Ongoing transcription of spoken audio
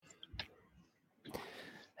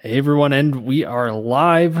Hey everyone, and we are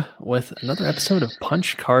live with another episode of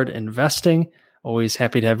Punch Card Investing. Always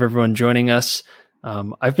happy to have everyone joining us.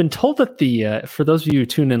 I've been told that for those of you who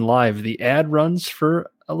tune in live, the ad runs for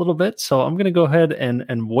a little bit, so I'm going to go ahead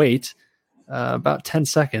and wait about 10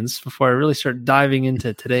 seconds before I really start diving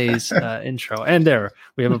into today's intro. And there,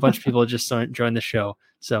 we have a bunch of people just join the show.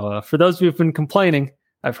 So for those of you who've been complaining,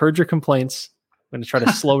 I've heard your complaints. I'm going to try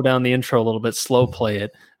to slow down the intro a little bit, slow play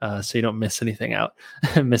it, so you don't miss anything out.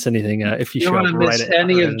 If you don't want to miss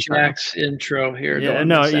any of Jack's time. Intro here.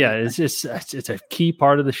 It's a key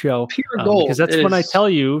part of the show. Pure gold. Because that's when I tell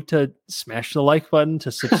you to smash the like button,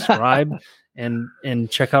 to subscribe,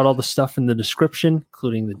 and check out all the stuff in the description,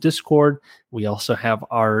 including the Discord. We also have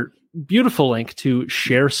our beautiful link to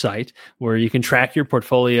ShareSite, where you can track your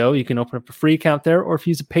portfolio. You can open up a free account there, or if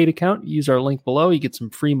you use a paid account, use our link below. You get some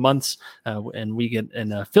free months, and we get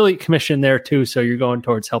an affiliate commission there too. So you're going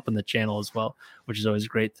towards helping the channel as well, which is always a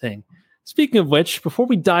great thing. Speaking of which, before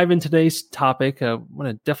we dive into today's topic, I want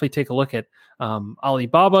to definitely take a look at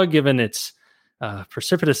Alibaba, given its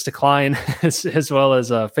precipitous decline, as well as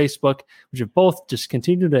Facebook, which have both just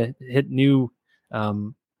continued to hit new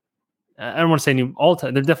I don't want to say new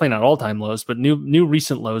all-time. They're definitely not all-time lows, but new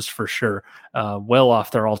recent lows for sure. Well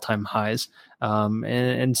off their all-time highs.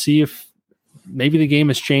 And see if maybe the game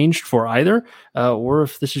has changed for either, or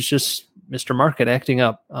if this is just Mr. Market acting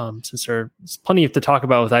up. Since there's plenty to talk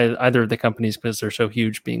about with either of the companies because they're so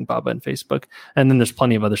huge, being Baba and Facebook. And then there's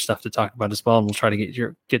plenty of other stuff to talk about as well. And we'll try to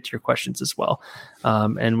get to your questions as well.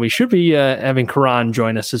 And we should be having Karan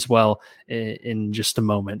join us as well in just a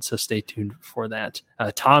moment. So stay tuned for that.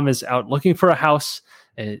 Tom is out looking for a house,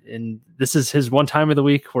 and this is his one time of the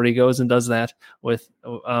week where he goes and does that with,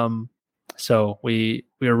 so we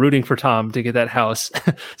are rooting for Tom to get that house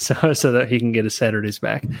so that he can get his Saturdays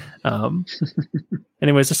back.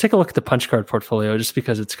 Anyways, let's take a look at the punch card portfolio just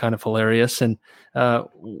because it's kind of hilarious. And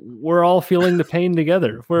we're all feeling the pain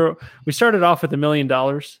together. We started off with $1 million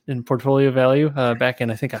in portfolio value back in,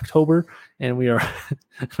 I think, October. And we are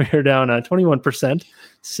down 21%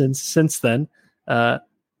 since then.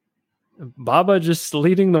 Baba just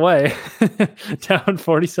leading the way, down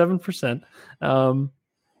 47%.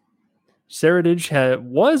 Seritage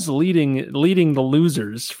was leading the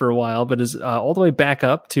losers for a while, but is all the way back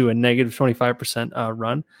up to a negative 25%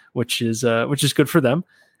 run, which is good for them.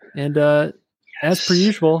 And as per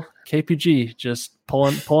usual, KPG just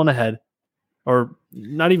pulling ahead, or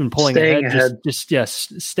not even pulling ahead.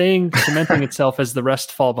 Just staying, cementing itself as the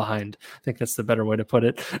rest fall behind. I think that's the better way to put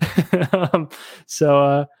it.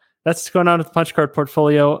 So that's what's going on with the punch card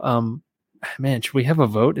portfolio. Man, should we have a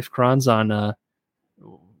vote if Karan's on?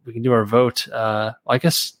 We can do our vote. I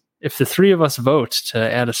guess if the three of us vote to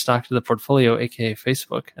add a stock to the portfolio, aka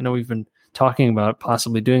Facebook, I know we've been talking about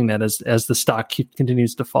possibly doing that as the stock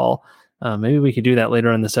continues to fall. Maybe we could do that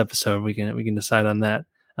later in this episode. We can decide on that,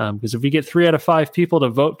 because if we get 3 out of 5 people to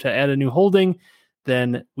vote to add a new holding,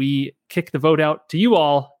 then we kick the vote out to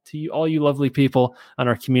all you lovely people on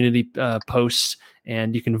our community posts,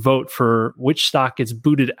 and you can vote for which stock gets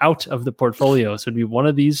booted out of the portfolio. So it'd be one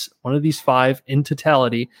of these 5 in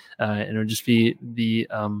totality, and it would just be the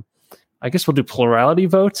I guess we'll do plurality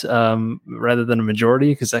vote rather than a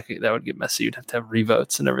majority, because that would get messy. You'd have to have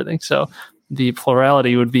revotes and everything. So the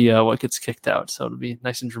plurality would be what gets kicked out. So it'll be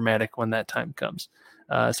nice and dramatic when that time comes.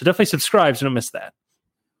 So definitely subscribe so don't miss that.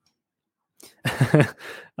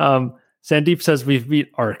 Sandeep says we've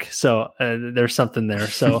beat ARK, so there's something there.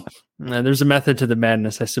 So there's a method to the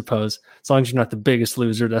madness, I suppose. As long as you're not the biggest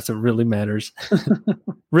loser, that's what really matters.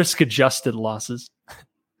 Risk-adjusted losses.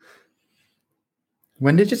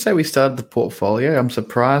 When did you say we started the portfolio? I'm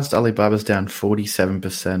surprised Alibaba's down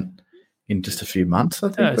 47% in just a few months, I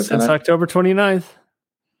think. Yeah, since October 29th.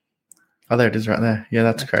 Oh, there it is right there. Yeah,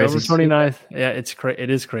 that's crazy. October 29th. Yeah, it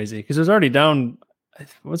is crazy because it was already down.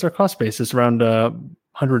 What's our cost basis? Around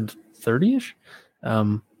 130-ish?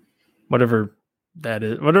 Whatever that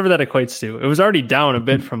is, whatever that equates to. It was already down a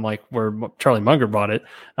bit from like where Charlie Munger bought it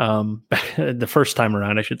the first time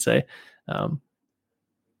around, I should say.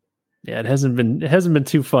 Yeah, it hasn't been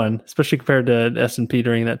too fun, especially compared to S&P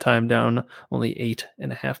during that time, down only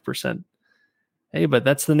 8.5%. Hey, but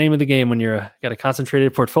that's the name of the game when you're got a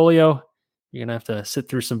concentrated portfolio. You're gonna have to sit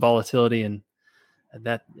through some volatility, and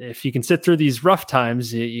that if you can sit through these rough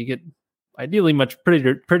times, you get ideally much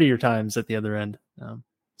prettier times at the other end.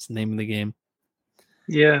 It's the name of the game.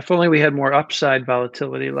 Yeah, if only we had more upside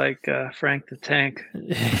volatility like Frank the Tank.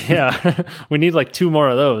 Yeah, we need like 2 more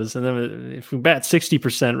of those, and then if we bat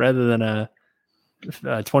 60% rather than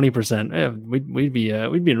 20%, we'd be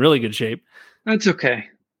in really good shape. That's okay.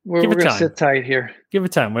 We're Give it going to time. sit tight here. Give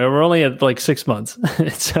it time. We're only at like 6 months,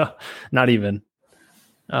 so not even.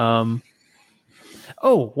 One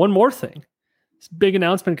more thing. Big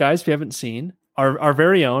announcement, guys. If you haven't seen, our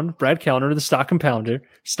very own Brad Kellner, the Stock Compounder,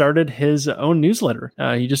 started his own newsletter.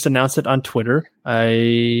 He just announced it on Twitter.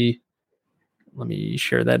 Let me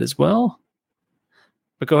share that as well.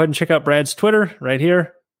 But go ahead and check out Brad's Twitter right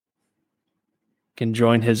here. You can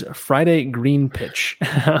join his Friday Green Pitch.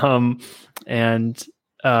 I'm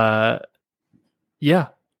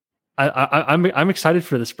excited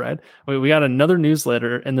for this, Brad. We got another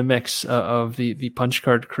newsletter in the mix of the Punch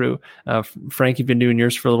Card crew. Frank, you've been doing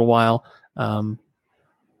yours for a little while.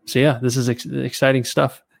 This is exciting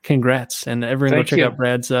stuff. Congrats. And everyone go check out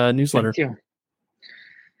Brad's newsletter.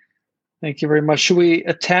 Thank you very much. Should we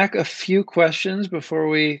attack a few questions before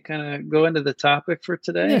we kind of go into the topic for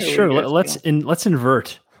today? Yeah, sure. Let's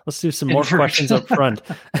invert. Let's do some more questions up front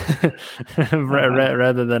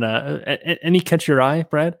rather than any catch your eye,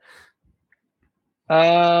 Brad?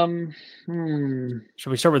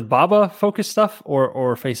 Should we start with Baba focused stuff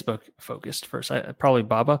or Facebook focused first? Probably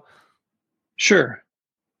Baba. Sure.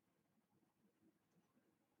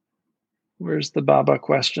 Where's the Baba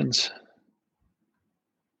questions?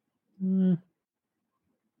 I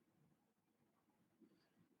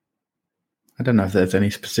don't know if there's any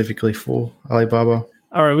specifically for Alibaba.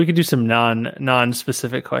 All right, we could do some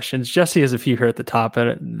non-specific questions. Jesse has a few here at the top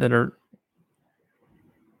that are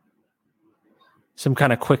some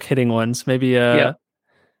kind of quick hitting ones. Maybe He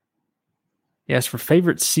asked for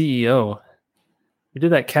favorite CEO. We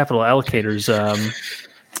did that Capital Allocators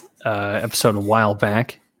episode a while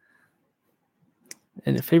back.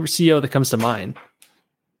 And a favorite CEO that comes to mind.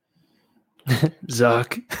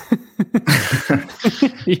 Zuck.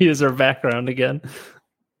 He is our background again.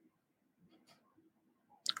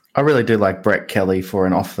 I really do like Brett Kelly for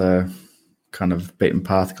an off the kind of beaten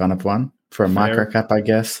path kind of one for a micro cap, I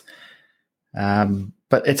guess.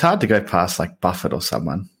 But it's hard to go past like Buffett or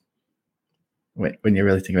someone when you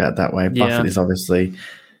really think about it that way. Yeah. Buffett is obviously,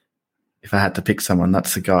 if I had to pick someone,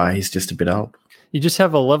 that's the guy. He's just a bit old. You just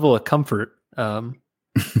have a level of comfort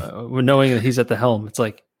knowing that he's at the helm. It's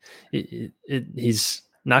like he's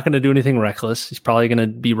not going to do anything reckless. He's probably going to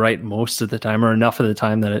be right most of the time or enough of the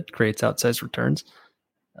time that it creates outsized returns.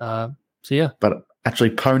 But actually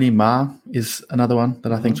Pony Ma is another one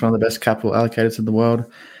that I think is one of the best capital allocators in the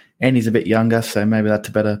world, and he's a bit younger, so maybe that's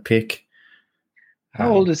a better pick.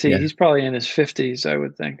 How old is he? He's probably in his 50s, I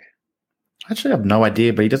would think. Actually, I have no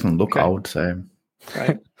idea, but he doesn't look old, so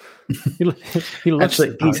right. he looks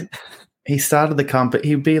actually he started the company.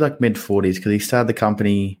 He'd be like mid 40s because he started the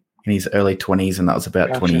company in his early 20s, and that was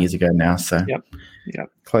about 20 years ago now. So yep,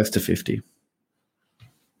 close to 50.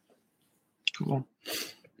 Cool.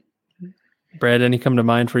 Brad, any come to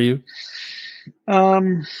mind for you?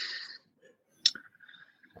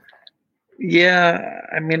 Yeah,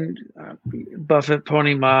 I mean, Buffett,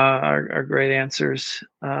 Pony Ma are great answers.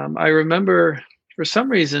 I remember, for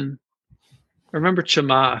some reason,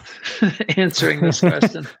 Chamath answering this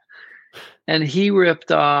question. And he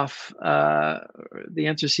ripped off the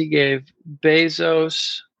answers he gave.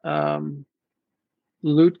 Bezos,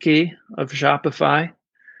 Lutke of Shopify.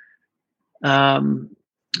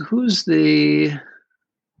 Who's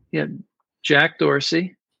Jack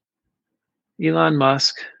Dorsey, Elon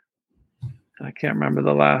Musk. I can't remember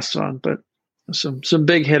the last one, but some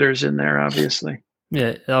big hitters in there, obviously.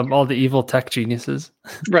 Yeah, all the evil tech geniuses.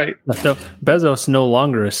 Right. So Bezos no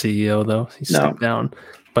longer a CEO though. He stepped down.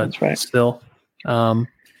 But that's right. Still. If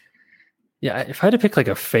I had to pick like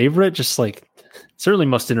a favorite, just like certainly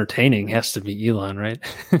most entertaining has to be Elon, right?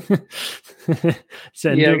 I guess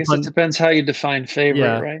it depends how you define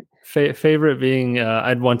favorite, right? Favorite being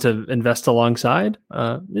I'd want to invest alongside.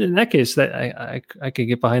 In that case, that I could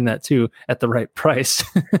get behind that too at the right price.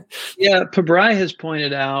 Yeah, Pabrai has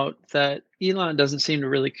pointed out that Elon doesn't seem to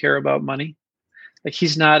really care about money. Like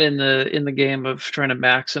he's not in the game of trying to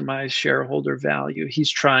maximize shareholder value.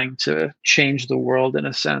 He's trying to change the world in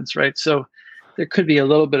a sense, right? So there could be a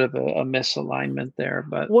little bit of a misalignment there,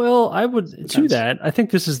 but I would to that. I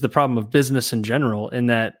think this is the problem of business in general, in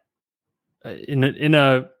that in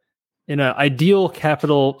a ideal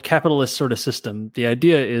capitalist sort of system, the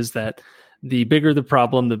idea is that the bigger the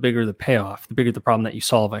problem, the bigger the payoff, the bigger the problem that you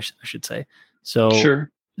solve. I should say. So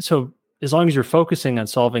sure. So as long as you're focusing on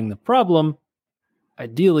solving the problem,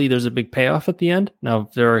 ideally there's a big payoff at the end. Now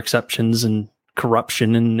there are exceptions and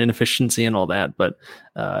corruption and inefficiency and all that, but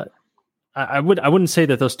I wouldn't say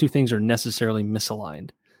that those two things are necessarily misaligned.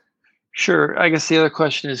 Sure. I guess the other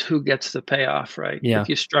question is who gets the payoff, right? Yeah. If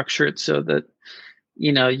you structure it so that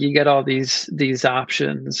you get all these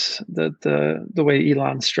options. The way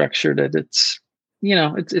Elon structured it,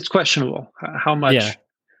 it's questionable how much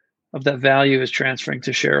of that value is transferring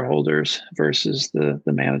to shareholders versus the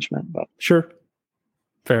management. But sure,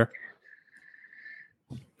 fair.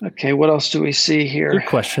 Okay, what else do we see here? Good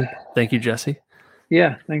question. Thank you, Jesse.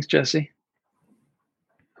 Yeah, thanks, Jesse.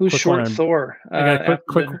 Who's quick short Thor? I got a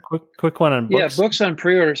quick one on books. Yeah, books on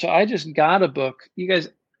pre-order. So I just got a book. You guys,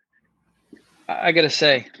 I got to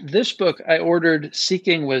say, this book I ordered,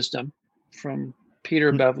 Seeking Wisdom, from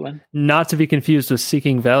Peter Bevlin. Not to be confused with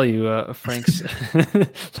Seeking Value, Frank's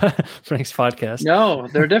Frank's podcast. No,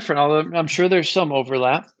 they're different, although I'm sure there's some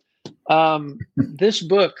overlap. This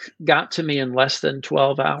book got to me in less than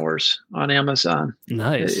 12 hours on Amazon.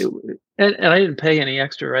 Nice. And I didn't pay any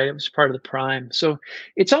extra, right? It was part of the Prime. So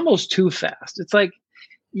it's almost too fast. It's like,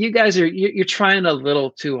 you guys you're trying a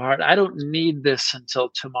little too hard. I don't need this until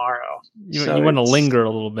tomorrow. You want to linger a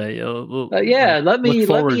little bit. Let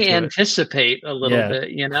me anticipate a little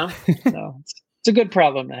bit, So it's a good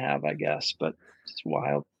problem to have, I guess, but it's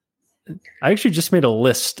wild. I actually just made a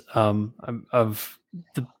list of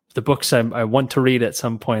the books I want to read at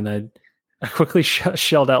some point. I quickly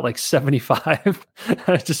shelled out like 75.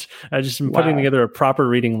 I just am putting together a proper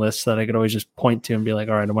reading list that I could always just point to and be like,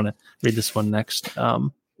 all right, I want to read this one next.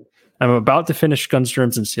 I'm about to finish Guns,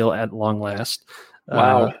 Germs, and Steel at long last.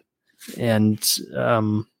 Wow. And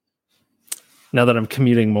now that I'm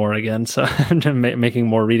commuting more again, so I'm making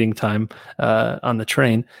more reading time on the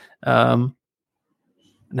train. And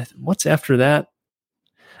what's after that?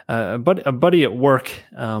 A buddy at work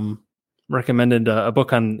recommended a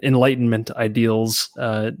book on Enlightenment ideals.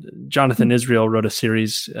 Jonathan Israel wrote a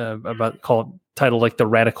series titled like The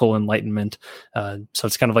Radical Enlightenment. So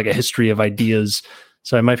it's kind of like a history of ideas.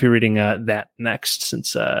 So I might be reading that next,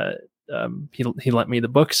 since he lent me the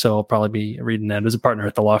book. So I'll probably be reading that. As a partner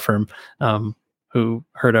at the law firm who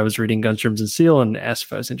heard I was reading Guns, Germs, and Steel and asked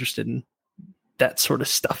if I was interested in that sort of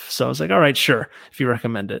stuff. So I was like, all right, sure, if you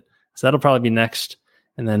recommend it. So that'll probably be next.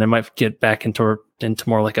 And then I might get back into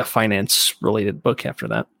more like a finance related book after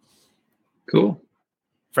that. Cool.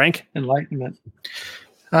 Frank? Enlightenment.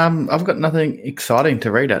 I've got nothing exciting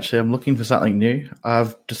to read, actually. I'm looking for something new.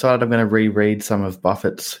 I've decided I'm going to reread some of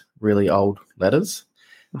Buffett's really old letters.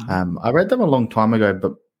 Mm-hmm. I read them a long time ago,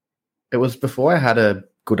 but it was before I had a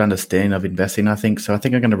good understanding of investing, I think. So I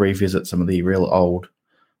think I'm going to revisit some of the real old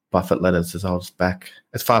Buffett letters as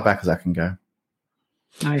far back as I can go.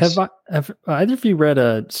 Nice. Have either of you read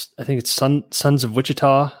I think it's Sons of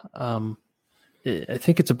Wichita? I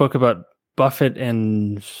think it's a book about Buffett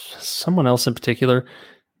and someone else in particular.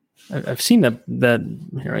 I've seen that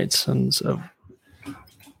right, Sons of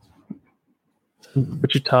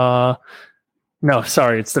Wichita. No,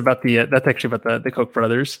 sorry, it's about that's actually about the Koch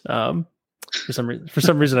brothers. For some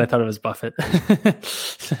reason, I thought it was Buffett.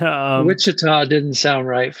 Wichita didn't sound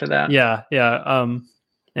right for that. Yeah.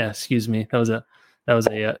 Excuse me. That's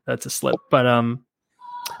a slip. But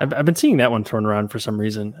I've been seeing that one thrown around for some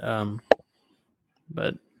reason.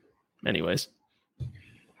 But anyways,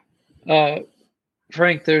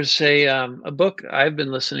 Frank, there's a book I've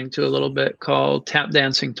been listening to a little bit called Tap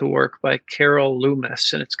Dancing to Work by Carol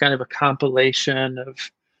Loomis, and it's kind of a compilation of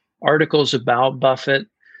articles about Buffett.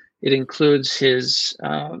 It includes his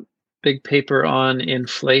big paper on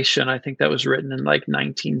inflation. I think that was written in like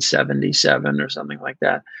 1977 or something like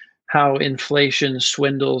that. How inflation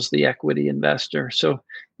swindles the equity investor. So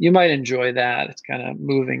you might enjoy that. It's kind of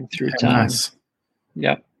moving through time. Nice.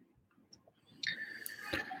 Yep.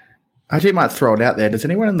 I actually might throw it out there. Does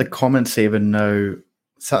anyone in the comments even know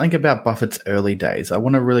something about Buffett's early days? I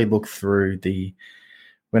want to really look through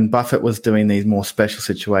when Buffett was doing these more special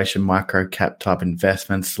situation micro cap type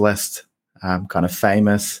investments, less kind of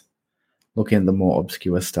famous, looking at the more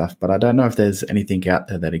obscure stuff. But I don't know if there's anything out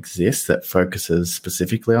there that exists that focuses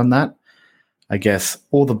specifically on that. I guess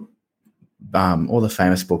all the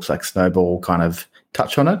famous books like Snowball kind of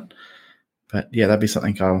touch on it. But yeah, that'd be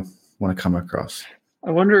something I want to come across. I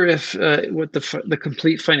wonder if with the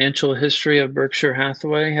complete financial history of Berkshire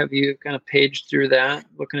Hathaway, have you kind of paged through that,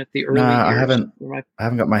 looking at the early years? I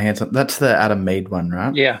haven't got my hands on. That's the Adam Mead one,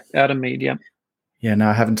 right? Yeah, Adam Mead. Yeah. Yeah, no,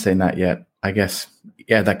 I haven't seen that yet. I guess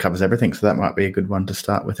that covers everything, so that might be a good one to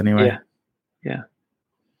start with anyway. Yeah.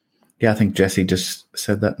 I think Jesse just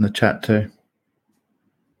said that in the chat too.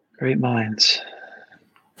 Great minds.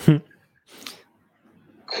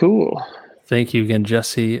 Cool. Thank you again,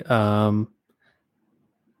 Jesse.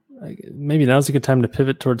 Maybe now's a good time to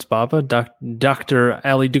pivot towards Baba. Dr.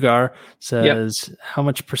 Ali Dugar says, How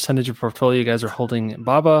much percentage of portfolio you guys are holding in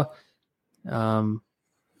Baba?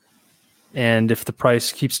 And if the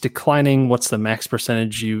price keeps declining, what's the max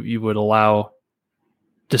percentage you would allow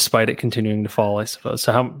despite it continuing to fall, I suppose?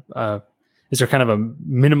 So how is there kind of a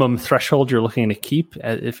minimum threshold you're looking to keep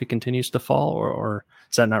if it continues to fall, or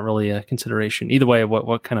is that not really a consideration? Either way,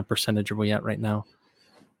 what kind of percentage are we at right now?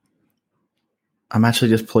 I'm actually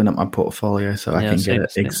just pulling up my portfolio so I can get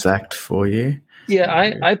it exact for you.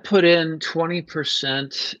 Yeah, I put in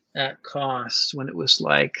 20% at cost when it was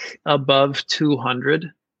like above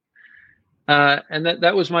 200. And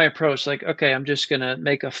that was my approach. Like, okay, I'm just going to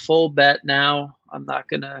make a full bet now. I'm not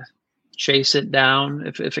going to chase it down.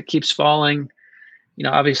 If it keeps falling,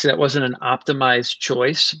 obviously that wasn't an optimized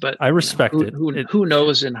choice, but I respect it. Who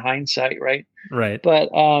knows in hindsight, right? Right. But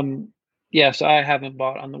so I haven't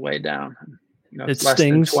bought on the way down. It's less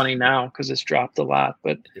than 20 now because it's dropped a lot.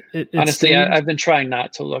 But honestly, I've been trying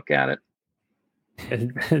not to look at it.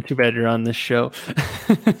 Too bad you're on this show.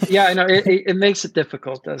 Yeah, I know. It makes it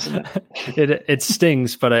difficult, doesn't it? It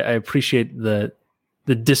stings, but I appreciate the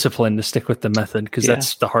discipline to stick with the method, because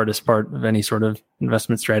that's the hardest part of any sort of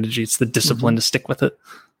investment strategy. It's the discipline to stick with it.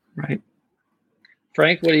 Right.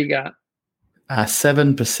 Frank, what do you got?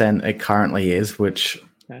 7% it currently is, which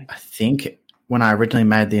I think when I originally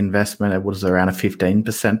made the investment, it was around a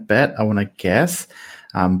 15% bet, I want to guess.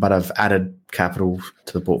 But I've added capital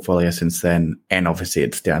to the portfolio since then, and obviously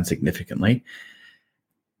it's down significantly.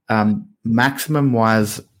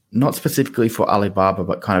 Maximum-wise, not specifically for Alibaba,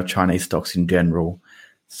 but kind of Chinese stocks in general,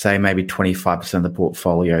 say maybe 25% of the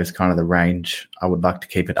portfolio is kind of the range I would like to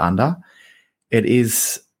keep it under. It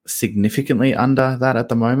is significantly under that at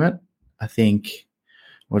the moment. I think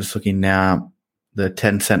we're just looking now, the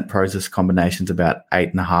Tencent Prosus combination is about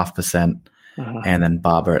 8.5%. And then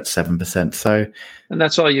Baba at 7%. So, and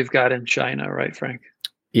that's all you've got in China, right, Frank?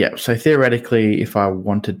 Yeah. So theoretically, if I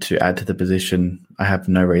wanted to add to the position, I have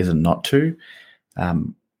no reason not to,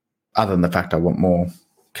 other than the fact I want more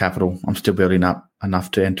capital. I'm still building up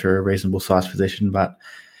enough to enter a reasonable size position, but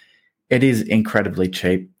it is incredibly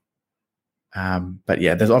cheap. But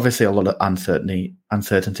yeah, there's obviously a lot of uncertainty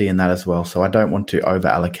in that as well. So I don't want to over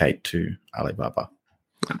allocate to Alibaba.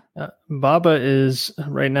 Baba is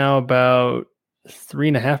right now about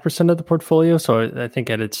 3.5% of the portfolio. So I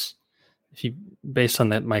think based on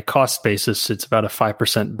that, my cost basis, it's about a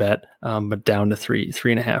 5% bet, but down to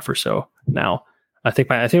 3.5 or so now. I think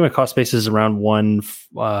my cost basis is around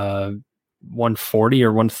 140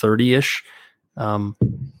 or 130 ish.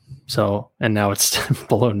 So, and now it's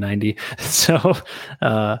below 90. So,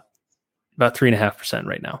 about 3.5%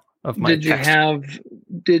 right now of my.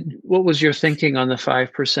 What was your thinking on the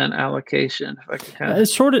 5% allocation? If I could have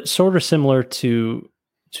it's sort of similar to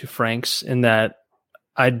Frank's in that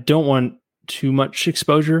I don't want too much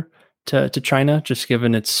exposure to China, just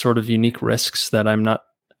given its sort of unique risks that I'm not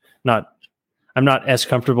as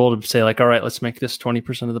comfortable to say like, all right, let's make this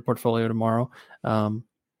 20% of the portfolio tomorrow.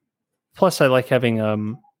 Plus I like having a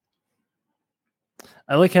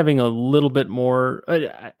little bit more,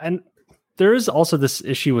 and there is also this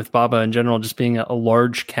issue with Baba in general, just being a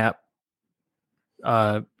large cap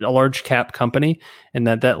company, and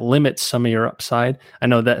that limits some of your upside. I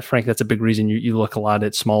know that, Frank, that's a big reason you look a lot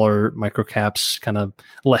at smaller micro caps, kind of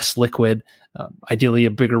less liquid, ideally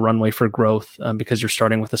a bigger runway for growth, because you're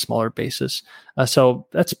starting with a smaller basis. So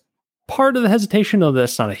that's part of the hesitation, though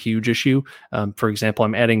that's not a huge issue. For example,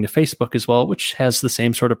 I'm adding to Facebook as well, which has the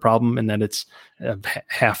same sort of problem in that it's a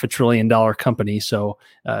 $500 billion company. So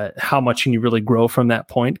how much can you really grow from that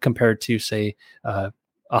point compared to, say,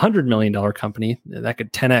 $100 million company that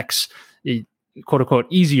could 10x, quote unquote,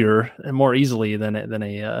 easier and more easily than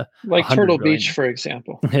a like Turtle Beach, for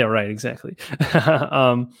example. Yeah, right, exactly.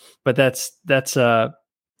 But that's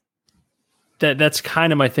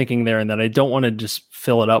kind of my thinking there, and that I don't want to just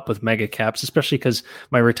fill it up with mega caps, especially because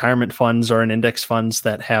my retirement funds are in index funds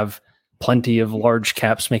that have plenty of large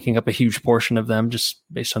caps making up a huge portion of them just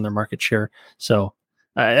based on their market share. So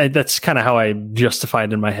that's kind of how I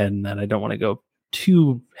justified in my head, and that I don't want to go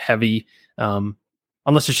too heavy,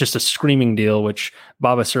 unless it's just a screaming deal, which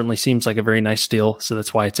Baba certainly seems like a very nice deal. So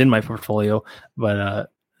that's why it's in my portfolio. But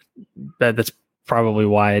that's probably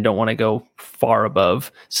why I don't want to go far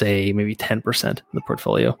above, say, maybe 10% of the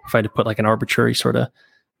portfolio if I had to put like an arbitrary sort of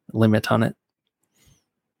limit on it.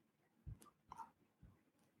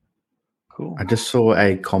 Cool. I just saw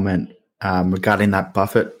a comment regarding that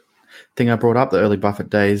Buffett thing I brought up, the early Buffett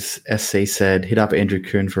days. SC said, hit up Andrew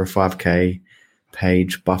Kuhn for a 5K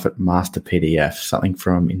page Buffett master PDF, something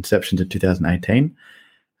from inception to 2018.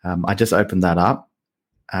 I just opened that up.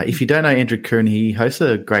 If you don't know Andrew Kuhn, he hosts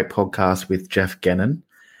a great podcast with Jeff Gannon.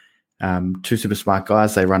 Two super smart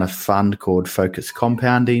guys. They run a fund called Focus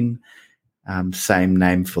Compounding. Same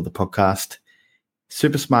name for the podcast.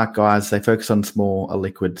 Super smart guys. They focus on small,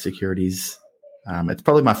 illiquid securities. It's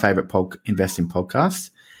probably my favorite investing podcast.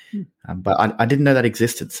 But I didn't know that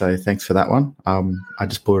existed, so thanks for that one. I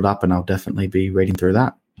just pulled it up, and I'll definitely be reading through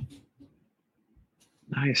that.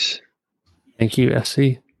 Nice. Thank you,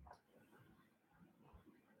 SC.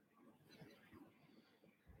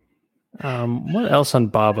 What else on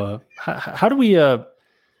Baba? How do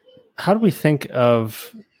we think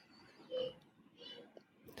of?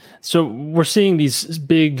 So we're seeing these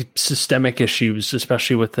big systemic issues,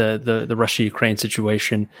 especially with the Russia-Ukraine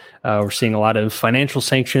situation. We're seeing a lot of financial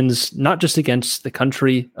sanctions, not just against the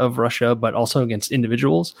country of Russia, but also against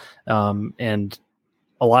individuals, and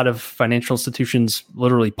a lot of financial institutions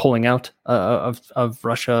literally pulling out of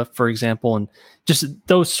Russia, for example, and just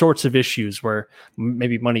those sorts of issues where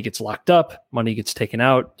maybe money gets locked up, money gets taken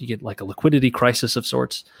out, you get like a liquidity crisis of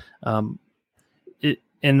sorts.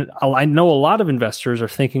 And I know a lot of investors are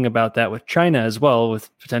thinking about that with China as well,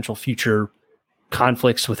 with potential future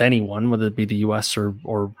conflicts with anyone, whether it be the U.S.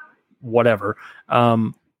 or whatever.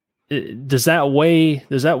 Does that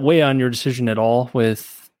weigh on your decision at all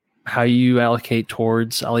with how you allocate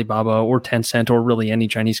towards Alibaba or Tencent or really any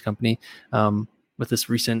Chinese company with this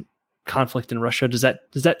recent conflict in Russia? Does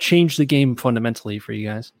that change the game fundamentally for you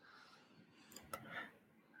guys?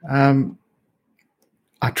 I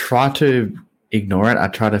try to ignore it. I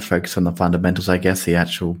try to focus on the fundamentals, I guess, the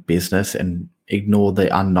actual business, and ignore the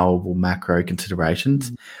unknowable macro considerations.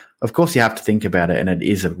 Mm-hmm. Of course, you have to think about it, and it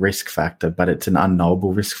is a risk factor, but it's an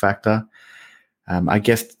unknowable risk factor. I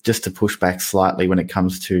guess just to push back slightly when it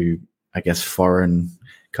comes to, I guess, foreign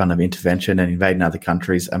kind of intervention and invading other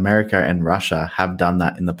countries, America and Russia have done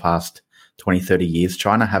that in the past 20, 30 years.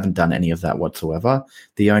 China haven't done any of that whatsoever.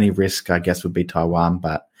 The only risk, I guess, would be Taiwan,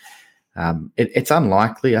 but it's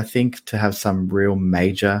unlikely, I think, to have some real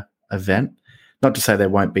major event. Not to say there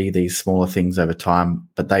won't be these smaller things over time,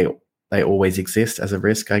 but they always exist as a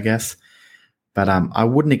risk, I guess. But I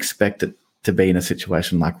wouldn't expect it to be in a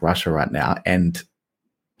situation like Russia right now. And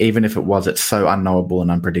even if it was, it's so unknowable and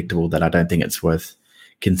unpredictable that I don't think it's worth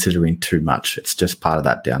considering too much. It's just part of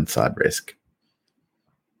that downside risk.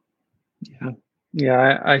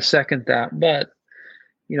 Yeah, I second that. But,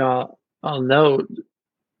 I'll note,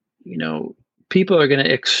 people are going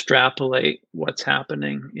to extrapolate what's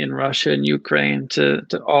happening in Russia and Ukraine to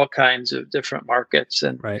all kinds of different markets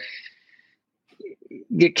and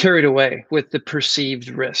get carried away with the perceived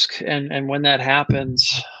risk. And when that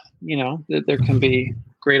happens, there can be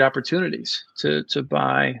great opportunities to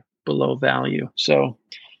buy below value. So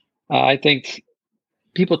I think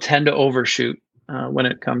people tend to overshoot when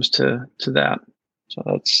it comes to that. So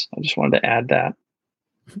I just wanted to add that.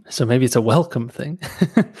 So maybe it's a welcome thing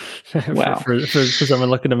for someone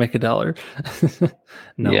looking to make $1.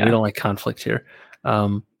 No, we don't like conflict here.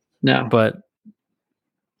 No, but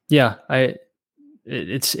yeah,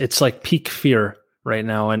 it's like peak fear right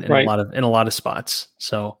now in a lot of spots.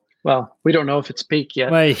 So, well, we don't know if it's peak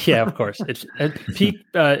yet. Well, yeah, of course, it's at peak,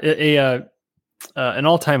 an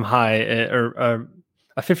all-time high or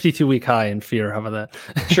a 52-week high in fear. How about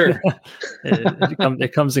that? Sure,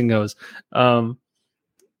 it comes and goes.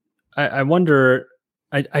 I wonder.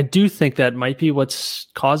 I do think that might be what's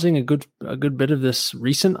causing a good bit of this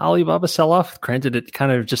recent Alibaba sell-off. Granted, it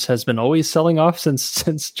kind of just has been always selling off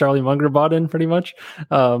since Charlie Munger bought in, pretty much.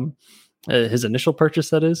 His initial purchase,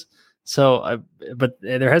 that is. So, but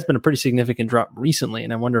there has been a pretty significant drop recently,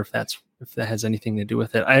 and I wonder if that has anything to do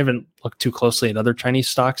with it. I haven't looked too closely at other Chinese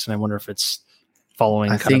stocks, and I wonder if it's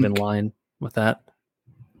following kind of in line with that.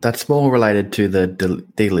 That's more related to the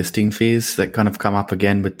delisting fees that kind of come up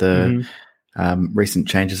again with the recent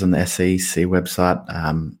changes on the SEC website.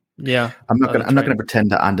 I'm not going to pretend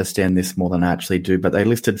to understand this more than I actually do, but they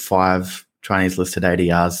listed 5 Chinese listed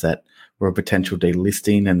ADRs that were a potential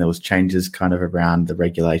delisting, and there was changes kind of around the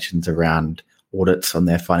regulations around audits on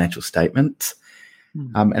their financial statements.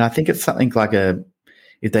 And I think it's something like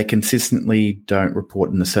if they consistently don't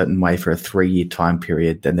report in a certain way for a 3-year time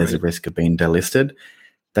period, then there's a risk of being delisted.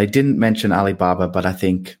 They didn't mention Alibaba, but I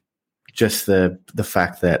think just the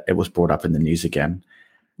fact that it was brought up in the news again,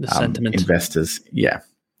 the sentiment, investors, yeah.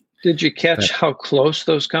 Did you catch how close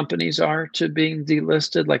those companies are to being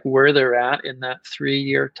delisted? Like where they're at in that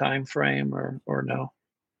 3-year time frame, or no?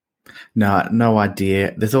 No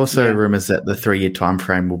idea. There's also rumors that the 3-year time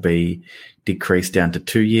frame will be decreased down to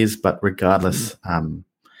 2 years, but regardless, I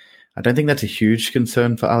don't think that's a huge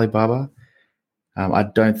concern for Alibaba. I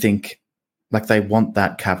don't think. Like they want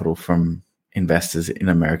that capital from investors in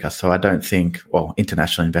America. So I don't think,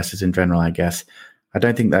 international investors in general, I guess, I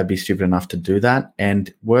don't think they'd be stupid enough to do that.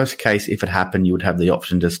 And worst case, if it happened, you would have the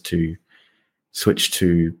option just to switch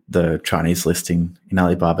to the Chinese listing in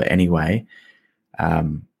Alibaba anyway.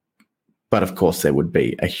 But of course, there would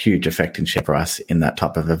be a huge effect in share price in that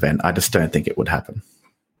type of event. I just don't think it would happen.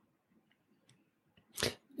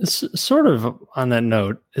 It's sort of on that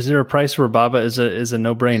note, is there a price where Baba is a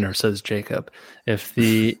no-brainer, says Jacob? If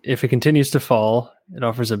it continues to fall, it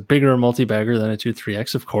offers a bigger multi-bagger than a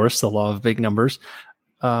 2-3x, of course, the law of big numbers.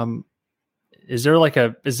 Is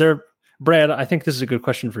there Brad, I think this is a good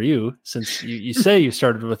question for you, since you say you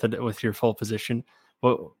started with your full position.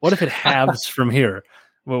 But what if it halves from here?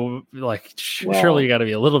 Well, surely you got to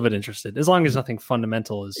be a little bit interested, as long as nothing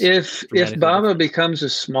fundamental is. If Baba becomes a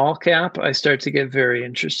small cap, I start to get very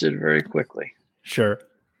interested very quickly. Sure.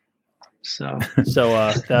 So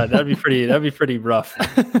that'd be pretty rough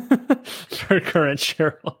for current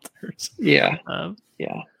shareholders. Yeah.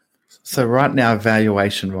 Yeah. So right now,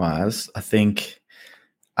 valuation wise, I think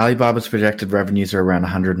Alibaba's projected revenues are around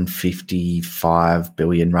 155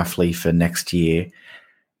 billion roughly for next year.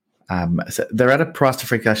 So they're at a price to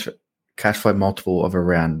free cash flow multiple of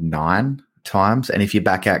around 9 times. And if you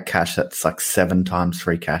back out cash, that's like 7 times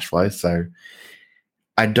free cash flow. So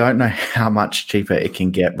I don't know how much cheaper it can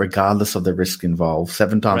get regardless of the risk involved.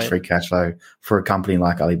 7 times free cash flow for a company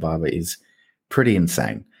like Alibaba is pretty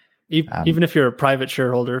insane. Even if you're a private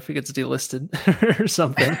shareholder, if it gets delisted or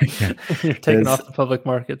something, you're taken off the public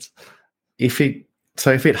markets. If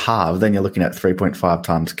it halved, then you're looking at 3.5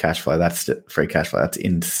 times cash flow. That's free cash flow. That's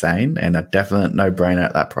insane and a definite no-brainer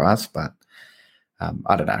at that price. But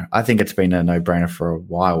I don't know. I think it's been a no-brainer for a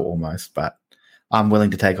while almost, but I'm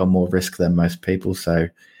willing to take on more risk than most people. So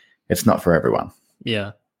it's not for everyone.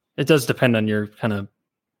 Yeah. It does depend on your kind of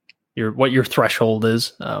what your threshold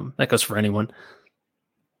is. That goes for anyone.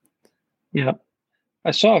 Yeah.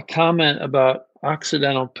 I saw a comment about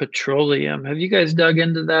Occidental Petroleum. Have you guys dug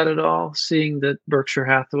into that at all? Seeing that Berkshire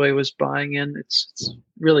Hathaway was buying in, it's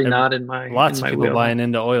really not in my lots of people buying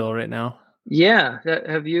into oil right now. Yeah,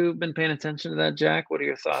 have you been paying attention to that, Jack? What are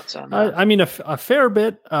your thoughts on that? I mean, a fair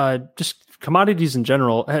bit. Just commodities in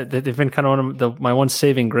general. They've been kind of one of my one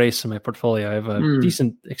saving grace in my portfolio. I have a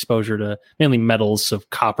decent exposure to mainly metals, so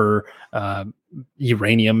copper,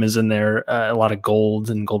 uranium is in there, a lot of gold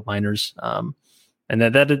and gold miners. And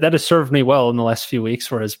that has served me well in the last few weeks,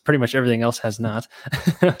 whereas pretty much everything else has not.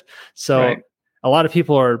 So a lot of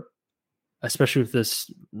people are, especially with this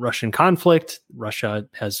Russian conflict, Russia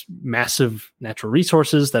has massive natural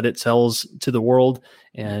resources that it sells to the world.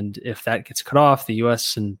 And if that gets cut off, the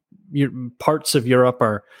US and parts of Europe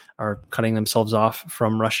are cutting themselves off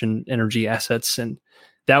from Russian energy assets. And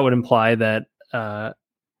that would imply that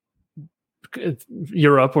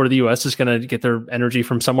Europe or the US is going to get their energy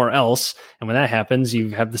from somewhere else. And when that happens, you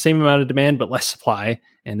have the same amount of demand, but less supply.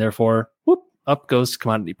 And therefore, up goes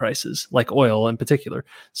commodity prices, like oil in particular.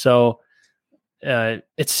 So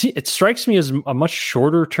it strikes me as a much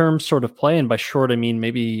shorter term sort of play. And by short, I mean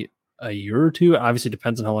maybe a year or two. It obviously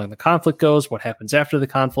depends on how long the conflict goes, what happens after the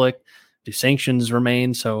conflict, do sanctions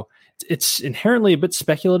remain? So it's inherently a bit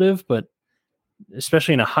speculative, but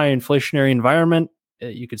especially in a high inflationary environment,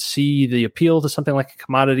 you could see the appeal to something like a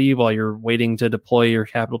commodity while you're waiting to deploy your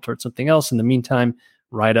capital towards something else. In the meantime,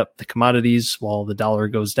 ride up the commodities while the dollar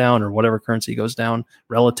goes down or whatever currency goes down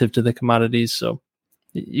relative to the commodities. So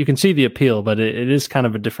you can see the appeal, but it is kind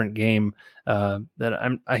of a different game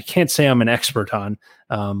that I can't say I'm an expert on.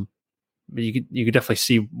 But you could definitely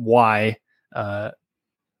see why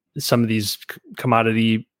some of these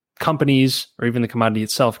commodity companies or even the commodity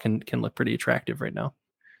itself can look pretty attractive right now.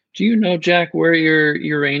 Do you know, Jack, where your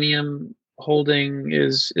uranium holding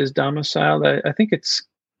is domiciled? I think it's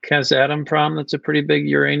Kazatomprom. That's a pretty big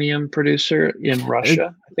uranium producer in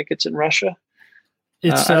Russia. I think it's in Russia. I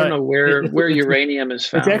don't know where uranium is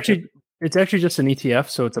found. It's actually just an ETF,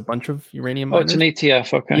 so it's a bunch of uranium miners. It's an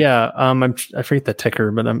ETF. Okay. Yeah. I forget the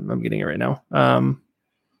ticker, but I'm getting it right now. I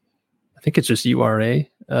think it's just URA.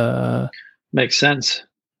 Makes sense.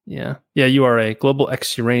 Yeah. URA, Global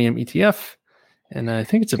X Uranium ETF. And I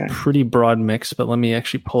think it's a pretty broad mix, but let me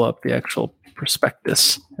actually pull up the actual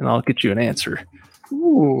prospectus and I'll get you an answer.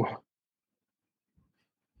 Ooh.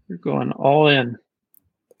 You're going all in.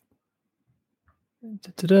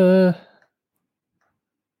 Da-da-da.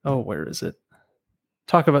 Oh, where is it?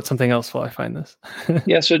 Talk about something else while I find this.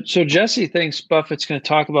 Yeah, so Jesse thinks Buffett's going to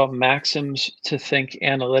talk about Maxims to Think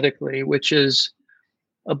Analytically, which is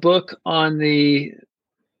a book on the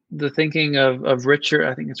thinking of Richard,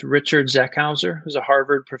 I think it's Richard Zeckhauser, who's a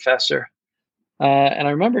Harvard professor. And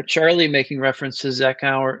I remember Charlie making reference to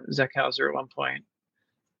Zeckhauser at one point,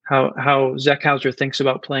 how Zeckhauser thinks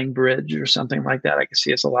about playing bridge or something like that. I guess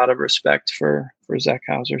he has a lot of respect for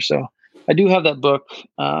Zeckhauser. So I do have that book.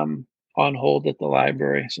 on hold at the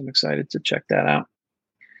library. So I'm excited to check that out.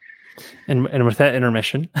 And with that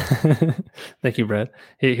intermission, thank you, Brad.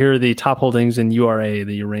 Here are the top holdings in URA,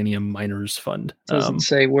 the Uranium Miners Fund. Doesn't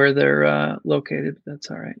say where they're located. But that's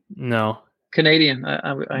all right. No. Canadian.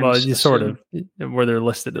 Well, you sort of where they're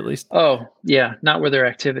listed at least. Oh, yeah. Not where their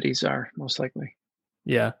activities are, most likely.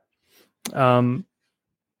 Yeah. So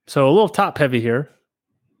a little top heavy here,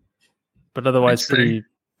 but otherwise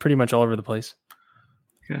pretty much all over the place.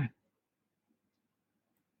 Okay.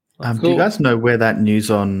 Cool. Do you guys know where that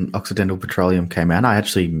news on Occidental Petroleum came out? I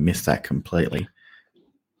actually missed that completely.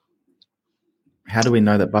 How do we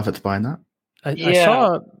know that Buffett's buying that?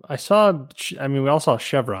 I saw. I mean, we all saw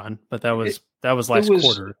Chevron, but that was last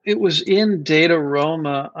quarter. It was in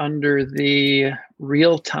Dataroma under the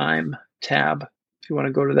real-time tab. If you want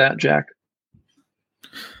to go to that, Jack.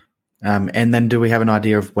 And then do we have an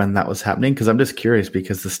idea of when that was happening? Because I'm just curious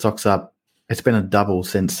because the stock's up. It's been a double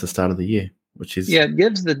since the start of the year. Which is it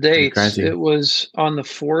gives the dates. Crazy. It was on the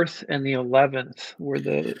 4th and the 11th were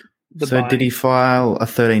the So buying. did he file a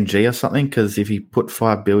 13G or something? Because if he put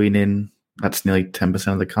 $5 billion in, that's nearly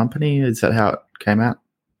 10% of the company. Is that how it came out?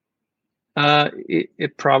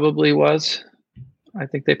 It probably was. I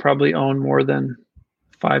think they probably own more than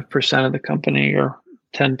 5% of the company or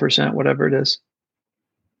 10%, whatever it is.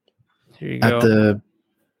 Here you go.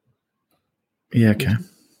 Okay.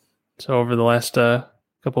 So over the last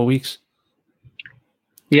couple of weeks.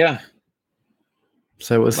 Yeah.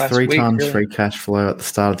 So it was Last 3 week, times really. free cash flow at the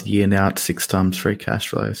start of the year. Now it's 6 times free cash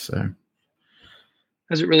flow. So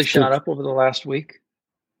Has it really shot up over the last week?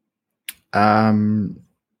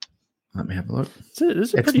 let me have a look.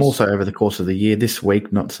 It's more so over the course of the year. This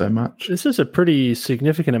week, not so much. This is a pretty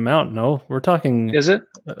significant amount. No, we're talking. Is it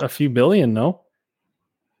a few billion? No,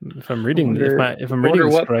 if I'm reading, if I'm reading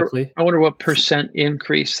this correctly, I wonder what percent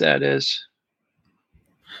increase that is.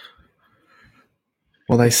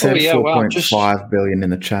 Well, they said 4.5 billion in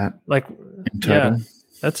the chat. Like, in total. Yeah,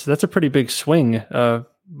 that's a pretty big swing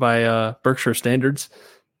by Berkshire standards.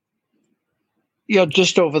 Yeah,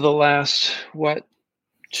 just over the last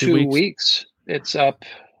 2 weeks, it's up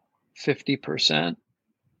 50%.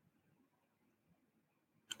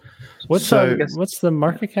 What's the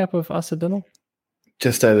market cap of Occidental?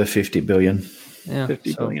 Just over 50 billion. Yeah,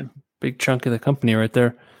 50 billion. Big chunk of the company right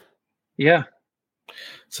there. Yeah.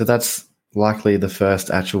 So that's likely the first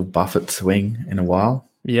actual Buffett swing in a while.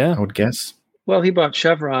 Yeah, I would guess. Well, he bought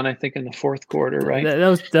Chevron, I think, in the 4th quarter, right?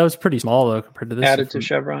 That was pretty small though compared to this. Added to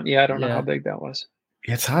Chevron. Yeah, I don't know how big that was.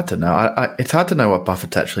 Yeah, it's hard to know. It's hard to know what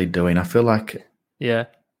Buffett's actually doing. I feel like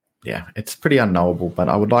it's pretty unknowable. But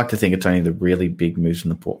I would like to think it's only the really big moves in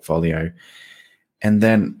the portfolio. And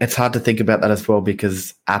then it's hard to think about that as well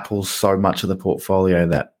because Apple's so much of the portfolio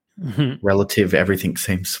that relative everything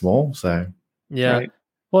seems small. So yeah. Right.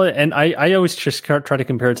 Well, and I always just try to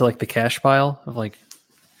compare it to like the cash pile of like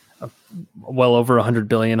well over 100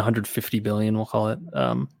 billion, 150 billion, we'll call it.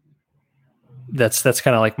 That's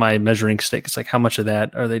kind of like my measuring stick. It's like how much of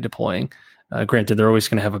that are they deploying? Granted, they're always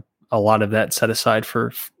going to have a lot of that set aside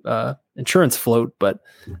for insurance float, but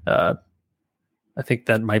I think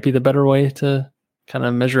that might be the better way to kind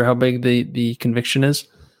of measure how big the conviction is.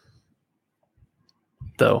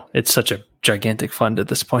 Though it's such a gigantic fund at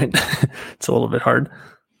this point, it's a little bit hard.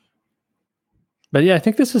 But yeah, I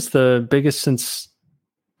think this is the biggest since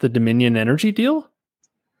the Dominion Energy deal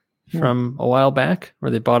from a while back,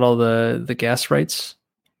 where they bought all the gas rights.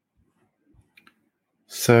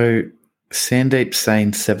 So Sandeep's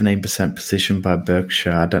saying 17% position by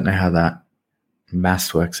Berkshire. I don't know how that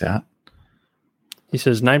math works out. He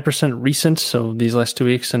says 9% recent, so these last 2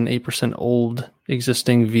 weeks, and 8% old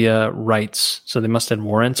existing via rights. So they must have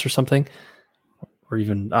warrants or something, or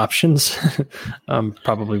even options.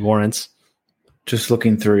 Probably warrants. Just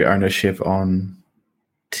looking through ownership on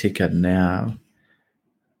Ticker now.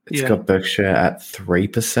 It's got Berkshire at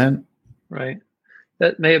 3%. Right.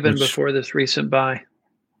 That may have been before this recent buy.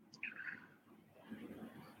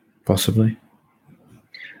 Possibly.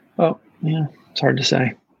 Oh, yeah. It's hard to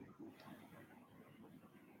say.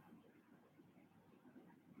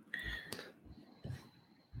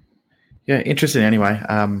 Yeah, interesting anyway.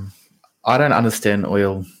 I don't understand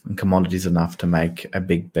oil and commodities enough to make a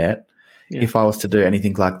big bet. Yeah. If I was to do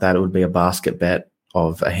anything like that, it would be a basket bet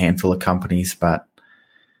of a handful of companies, but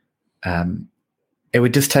it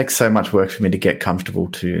would just take so much work for me to get comfortable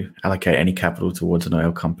to allocate any capital towards an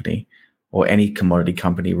oil company or any commodity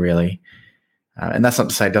company, really. And that's not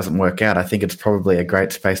to say it doesn't work out. I think it's probably a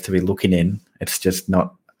great space to be looking in. It's just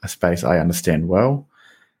not a space I understand well.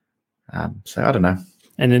 So I don't know.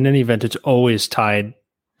 And in any event, it's always tied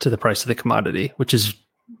to the price of the commodity, which is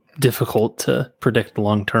difficult to predict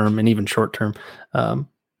long term and even short term.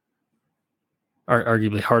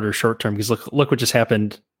 Arguably harder short term, because look what just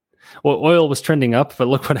happened. Well, oil was trending up, but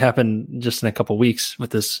look what happened just in a couple of weeks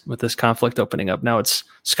with this conflict opening up. Now it's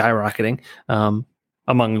skyrocketing,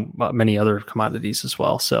 among many other commodities as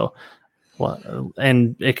well. So,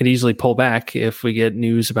 and it could easily pull back if we get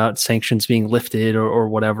news about sanctions being lifted or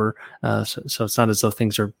whatever. So it's not as though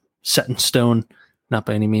things are set in stone, not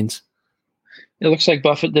by any means. It looks like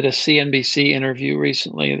Buffett did a CNBC interview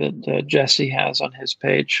recently that Jesse has on his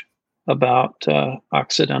page about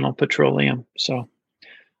Occidental Petroleum. So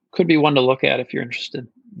could be one to look at if you're interested.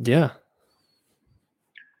 Yeah.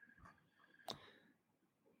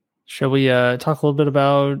 Shall we talk a little bit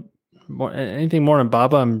about anything more on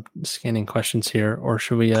Baba? I'm scanning questions here. Or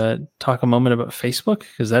should we talk a moment about Facebook?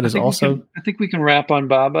 Because that is also... I think we can wrap on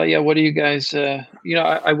Baba. Yeah, what do you guys...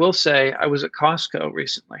 I will say I was at Costco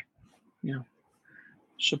recently,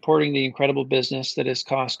 supporting the incredible business that is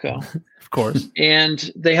Costco. Of course.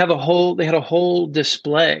 And they had a whole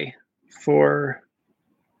display for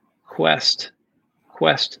Quest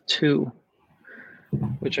 2,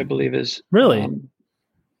 which I believe is really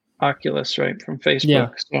Oculus, right, from Facebook. Yeah.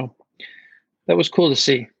 So that was cool to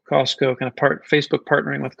see Costco Facebook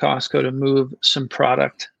partnering with Costco to move some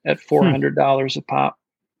product at $400 a pop.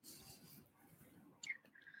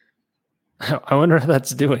 I wonder how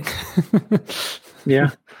that's doing.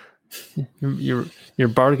 Yeah. Your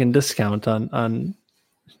bargain discount on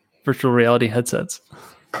virtual reality headsets.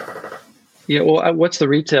 Yeah, well, what's the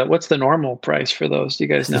retail? What's the normal price for those? Do you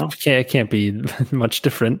guys know? It can't be much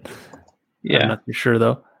different. Yeah. I'm not too sure,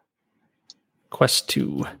 though. Quest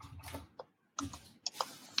 2.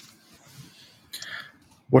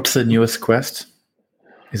 What's the newest Quest?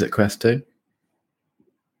 Is it Quest 2?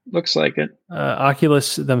 Looks like it.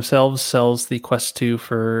 Oculus themselves sells the Quest 2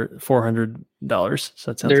 for $400.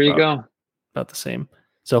 So that sounds there you go. About the same.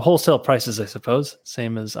 So wholesale prices, I suppose,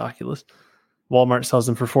 same as Oculus. Walmart sells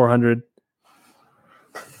them for $400.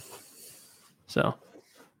 So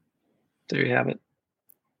there you have it.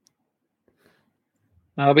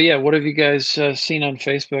 But yeah, what have you guys seen on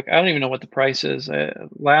Facebook? I don't even know what the price is.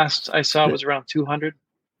 Last I saw it was around 200.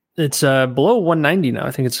 It's below 190 now.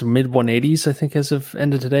 I think it's mid 180s. I think as of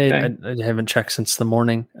end of today. Okay. I haven't checked since the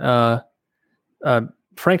morning.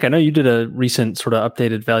 Frank, I know you did a recent sort of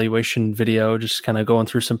updated valuation video, just kind of going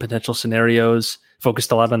through some potential scenarios.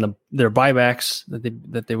 Focused a lot on their buybacks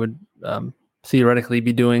that they would theoretically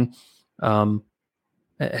be doing.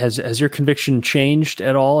 Has your conviction changed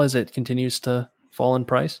at all as it continues to fall in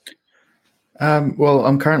price? Well,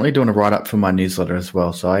 I'm currently doing a write-up for my newsletter as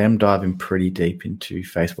well, so I am diving pretty deep into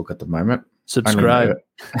Facebook at the moment. Subscribe.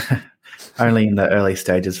 Only in the early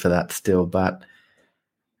stages for that still, but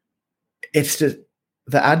it's just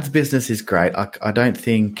the ads business is great. I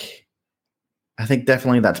think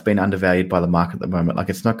definitely that's been undervalued by the market at the moment. Like,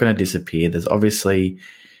 it's not going to disappear. There's obviously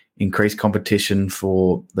increased competition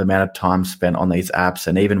for the amount of time spent on these apps,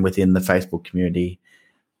 and even within the Facebook community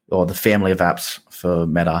or the family of apps for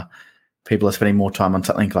Meta, people are spending more time on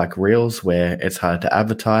something like Reels, where it's harder to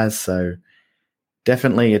advertise. So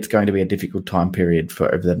definitely it's going to be a difficult time period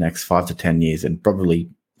for over the next 5 to 10 years, and probably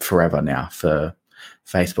forever now for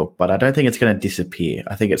Facebook. But I don't think it's going to disappear.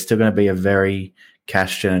 I think it's still going to be a very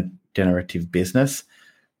cash generative business,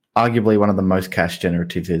 arguably one of the most cash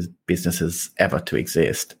generative businesses ever to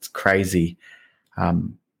exist. It's crazy.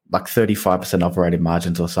 Like 35% operating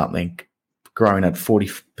margins or something, growing at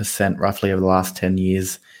 40% roughly over the last 10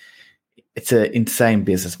 years. It's an insane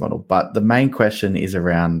business model. But the main question is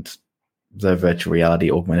around the virtual reality,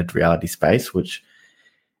 augmented reality space, which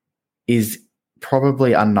is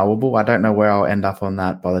probably unknowable. I don't know where I'll end up on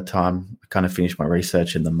that by the time I kind of finish my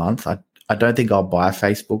research in the month. I don't think I'll buy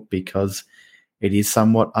Facebook because it is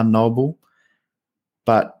somewhat unknowable.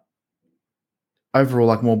 But overall,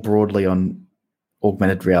 like more broadly on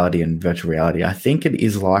augmented reality and virtual reality, I think it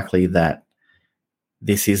is likely that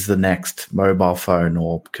this is the next mobile phone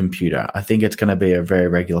or computer. I think it's going to be a very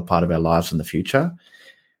regular part of our lives in the future.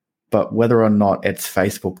 But whether or not it's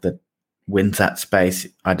Facebook that wins that space,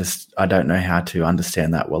 I don't know how to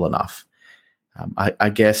understand that well enough. I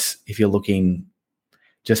guess if you're looking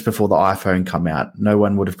just before the iPhone come out, no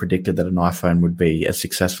one would have predicted that an iPhone would be as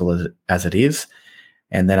successful as it is.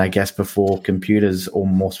 And then I guess before computers, or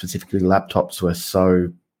more specifically laptops, were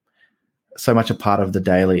so much a part of the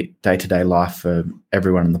day-to-day life for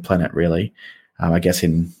everyone on the planet, really, I guess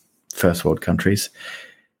in first world countries,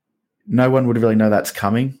 no one would really know that's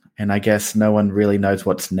coming. And I guess no one really knows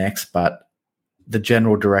what's next, but the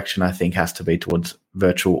general direction, I think, has to be towards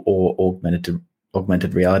virtual or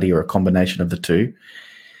augmented reality, or a combination of the two.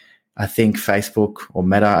 I think Facebook or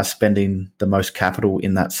Meta are spending the most capital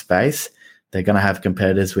in that space. They're going to have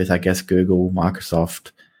competitors with, I guess, Google,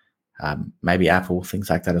 Microsoft, maybe Apple, things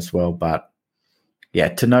like that as well. But yeah,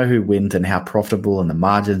 to know who wins and how profitable and the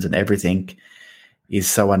margins and everything is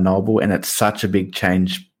so unknowable, and it's such a big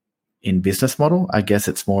change in business model. I guess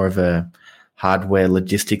it's more of a hardware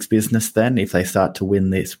logistics business then if they start to win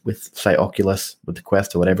this with, say, Oculus, with the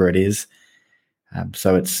Quest or whatever it is.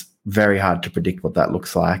 So it's very hard to predict what that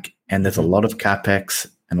looks like. And there's a lot of CapEx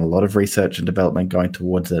and a lot of research and development going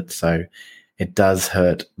towards it. So it does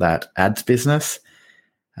hurt that ads business.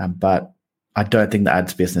 But I don't think the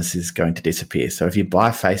ads business is going to disappear. So if you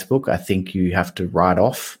buy Facebook, I think you have to write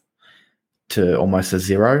off to almost a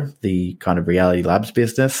zero the kind of Reality Labs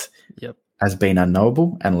business as being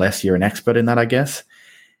unknowable, unless you're an expert in that, I guess.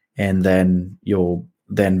 And then you're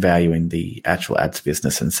then valuing the actual ads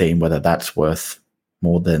business and seeing whether that's worth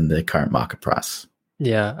more than the current market price.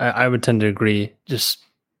 Yeah, I would tend to agree.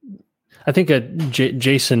 I think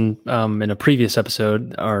Jason in a previous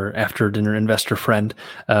episode, our after dinner investor friend,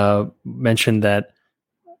 mentioned that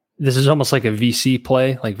this is almost like a VC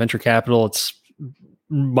play, like venture capital. It's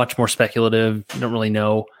much more speculative. You don't really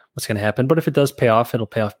know what's going to happen, but if it does pay off, it'll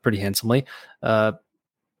pay off pretty handsomely. And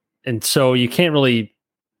so you can't really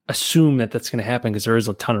assume that that's going to happen because there is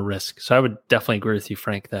a ton of risk. So I would definitely agree with you,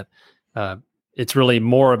 Frank, that it's really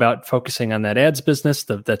more about focusing on that ads business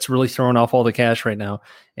that's really throwing off all the cash right now.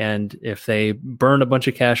 And if they burn a bunch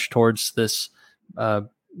of cash towards this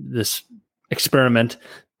this experiment,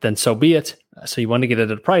 then so be it. So you want to get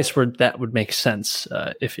it at a price where that would make sense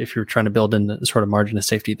if you're trying to build in the sort of margin of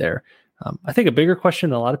safety there. I think a bigger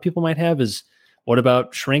question a lot of people might have is, what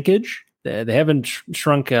about shrinkage? They haven't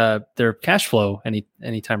shrunk their cash flow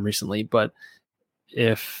anytime recently, but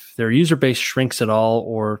if their user base shrinks at all,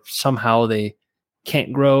 or somehow they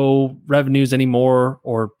can't grow revenues anymore,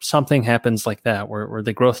 or something happens like that where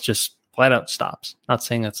the growth just flat out stops. Not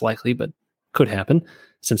saying that's likely, but could happen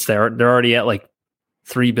since they're already at like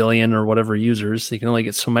 3 billion or whatever users. They can only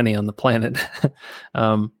get so many on the planet.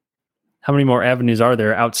 How many more avenues are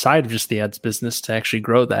there outside of just the ads business to actually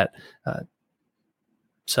grow that?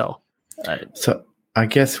 So I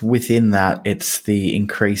guess within that, it's the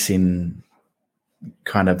increase in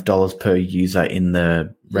kind of dollars per user in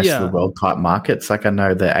the rest of the world type markets. Like I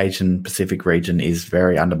know the Asian Pacific region is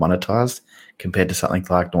very undermonetized compared to something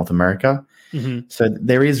like North America. Mm-hmm. So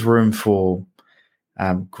there is room for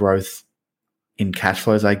growth in cash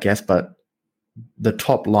flows, I guess, but the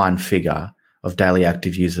top line figure of daily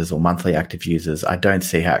active users or monthly active users, I don't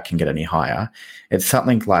see how it can get any higher. It's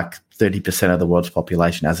something like 30% of the world's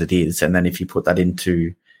population as it is. And then if you put that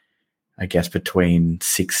into, I guess, between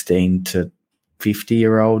 16 to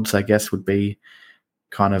 50-year-olds, I guess, would be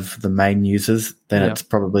kind of the main users, then it's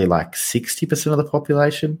probably like 60% of the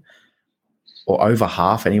population, or over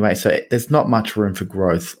half anyway. So there's not much room for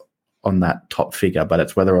growth on that top figure, but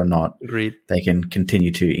it's whether or not they can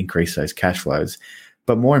continue to increase those cash flows.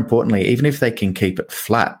 But more importantly, even if they can keep it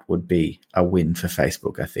flat, would be a win for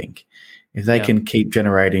Facebook, I think. If they can keep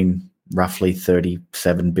generating roughly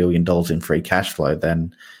 $37 billion in free cash flow,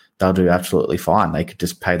 then they'll do absolutely fine. They could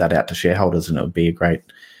just pay that out to shareholders and it would be a great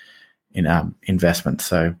investment.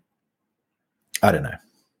 So I don't know.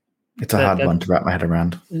 It's a hard one to wrap my head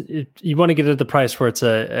around. You want to get at the price where it's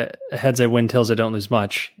a heads I win, tails I don't lose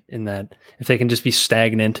much, in that if they can just be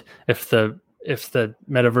stagnant, if the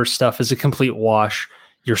metaverse stuff is a complete wash,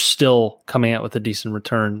 you're still coming out with a decent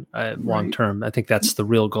return long term. I think that's the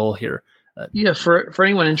real goal here. For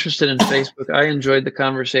anyone interested in Facebook, I enjoyed the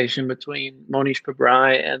conversation between Monish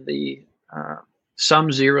Pabrai and the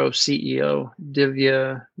SumZero CEO,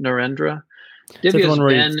 Divya Narendra. Divya's the one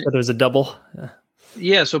where there was a double.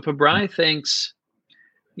 Yeah, so Pabrai thinks,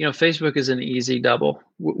 Facebook is an easy double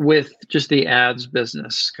with just the ads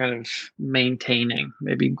business kind of maintaining,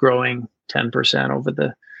 maybe growing 10% over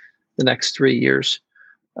the next 3 years.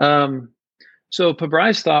 So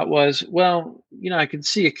Pabrai's thought was, well, I could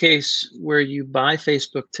see a case where you buy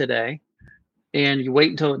Facebook today and you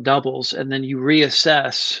wait until it doubles and then you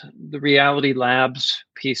reassess the Reality Labs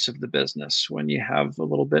piece of the business when you have a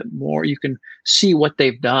little bit more. You can see what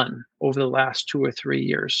they've done over the last 2 or 3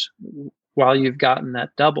 years while you've gotten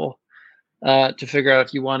that double to figure out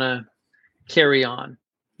if you want to carry on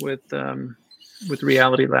with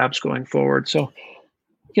Reality Labs going forward. So,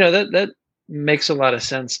 that makes a lot of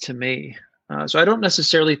sense to me. So I don't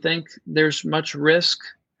necessarily think there's much risk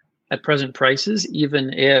at present prices,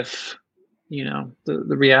 even if, the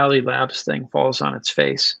Reality Labs thing falls on its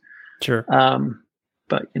face. Sure.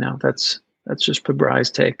 But that's just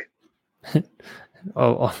Pabrai's take.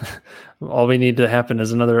 all we need to happen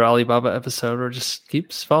is another Alibaba episode, or just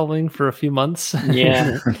keeps falling for a few months.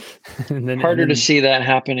 Yeah, and then harder to see that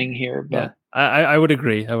happening here. But yeah, I would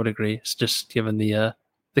agree. It's just given the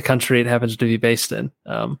country it happens to be based in.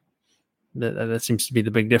 That seems to be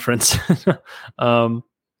the big difference.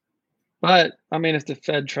 But I mean, if the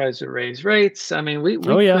Fed tries to raise rates, I mean, we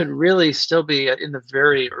yeah. could really still be in the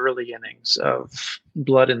very early innings of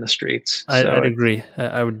blood in the streets. I'd agree.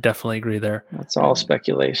 I would definitely agree there. That's all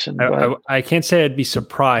speculation. I can't say I'd be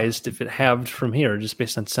surprised if it halved from here, just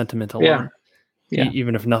based on sentiment alone. Yeah.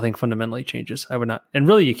 Even if nothing fundamentally changes, I would not. And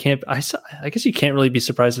really, you can't. I guess you can't really be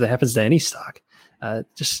surprised if it happens to any stock,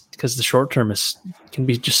 just because the short term can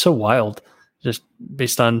be just so wild, just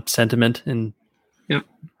based on sentiment and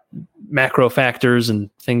macro factors and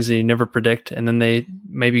things that you never predict, and then they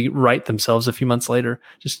maybe right themselves a few months later.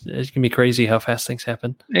 Just it can be crazy how fast things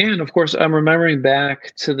happen. And of course, I'm remembering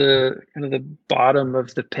back to the kind of the bottom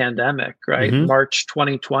of the pandemic, right? Mm-hmm. March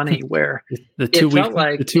 2020, where the two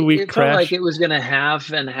week crash. Felt like it was going to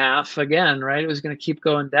half and half again, right? It was going to keep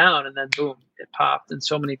going down, and then boom, it popped, and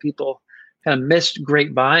so many people kind of missed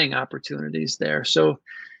great buying opportunities there. So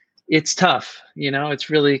it's tough, It's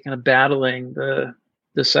really kind of battling the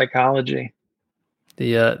psychology.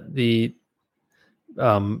 The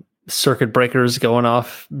circuit breakers going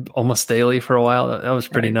off almost daily for a while. That was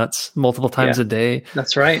pretty nuts. Multiple times a day.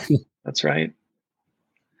 That's right. That's right.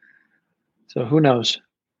 So who knows?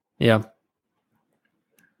 Yeah.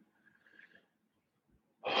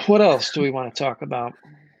 What else do we want to talk about?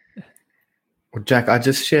 Well, Jack, I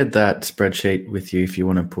just shared that spreadsheet with you if you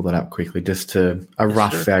want to pull that up quickly, just a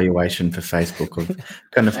rough valuation for Facebook of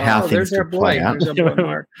kind of how things could play out.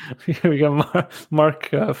 Mark. We got Mark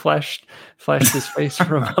flashed his face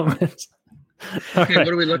for a moment. Okay, what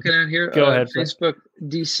are we looking at here? Go ahead. Facebook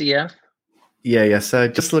DCF. Yeah. So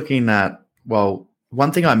just looking at,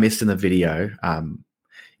 one thing I missed in the video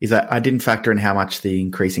is that I didn't factor in how much the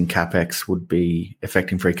increase in CapEx would be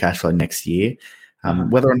affecting free cash flow next year.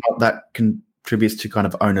 Whether or not that contributes to kind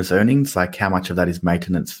of owner's earnings, like how much of that is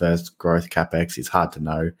maintenance versus growth CapEx is hard to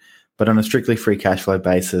know. But on a strictly free cash flow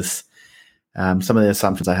basis, some of the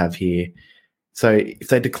assumptions I have here. So if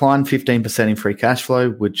they decline 15% in free cash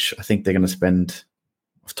flow, which I think they're going to spend,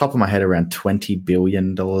 off the top of my head, around $20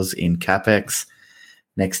 billion in CapEx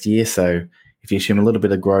next year. So if you assume a little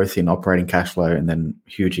bit of growth in operating cash flow and then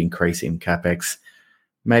huge increase in CapEx,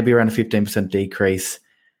 maybe around a 15% decrease,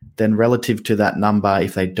 then relative to that number,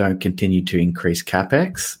 if they don't continue to increase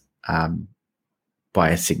CapEx by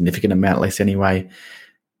a significant amount, less anyway,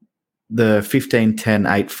 the 15, 10,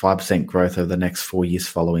 8, 5% growth over the next 4 years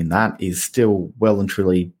following that is still well and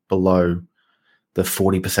truly below the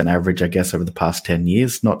 40% average, I guess, over the past 10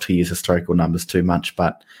 years. Not to use historical numbers too much,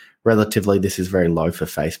 but relatively this is very low for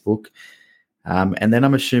Facebook. And then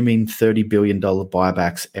I'm assuming $30 billion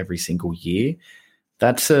buybacks every single year.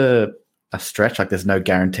 That's a stretch. Like there's no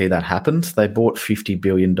guarantee that happens. They bought $50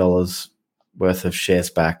 billion worth of shares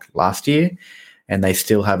back last year, and they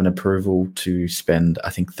still have an approval to spend, I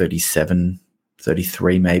think,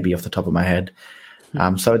 33 maybe off the top of my head.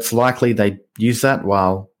 So it's likely they use that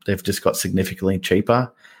while they've just got significantly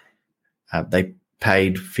cheaper. They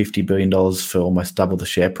paid $50 billion for almost double the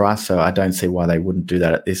share price, so I don't see why they wouldn't do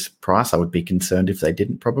that at this price. I would be concerned if they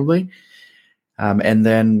didn't, probably. And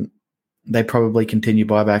then they probably continue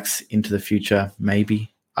buybacks into the future,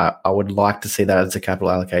 maybe. I would like to see that as a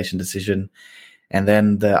capital allocation decision. And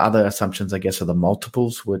then the other assumptions, I guess, are the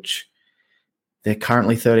multiples, which they're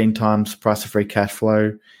currently 13 times price of free cash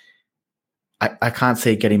flow. I can't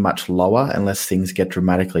see it getting much lower unless things get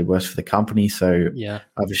dramatically worse for the company. So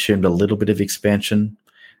I've assumed a little bit of expansion.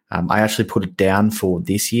 I actually put it down for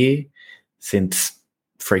this year since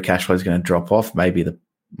free cash flow is going to drop off. Maybe the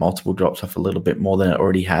multiple drops off a little bit more than it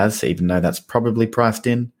already has, even though that's probably priced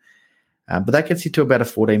in. But that gets you to about a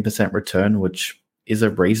 14% return, which is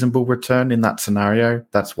a reasonable return in that scenario.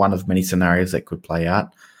 That's one of many scenarios that could play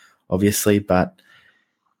out, obviously, but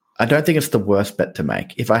I don't think it's the worst bet to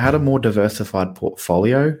make. If I had a more diversified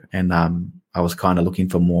portfolio and I was kind of looking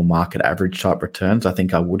for more market average type returns, I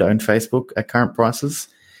think I would own Facebook at current prices.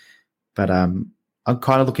 But I'm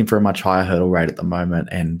kind of looking for a much higher hurdle rate at the moment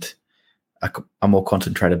and a more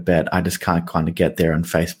concentrated bet. I just can't kind of get there on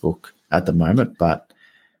Facebook at the moment, but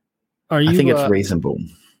I think it's reasonable.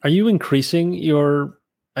 Are you increasing your,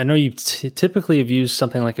 I know you typically have used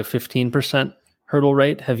something like a 15% hurdle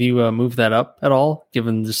rate. Have you moved that up at all,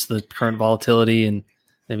 given just the current volatility and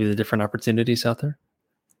maybe the different opportunities out there?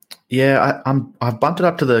 Yeah, I've bumped it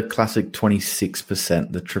up to the classic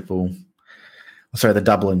 26%, the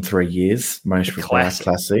double in 3 years. Most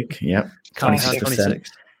classic. Yep. 26%.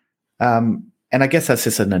 And I guess that's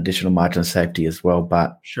just an additional margin of safety as well.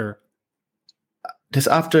 But sure. Just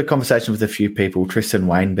after a conversation with a few people, Tristan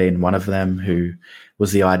Wayne being one of them, who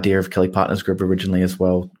was the idea of Kelly Partners Group originally as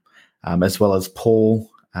well as Paul.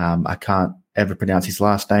 I can't ever pronounce his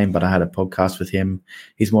last name, but I had a podcast with him.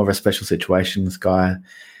 He's more of a special situations guy.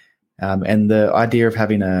 And the idea of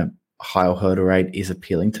having a higher hurdle rate is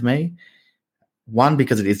appealing to me. One,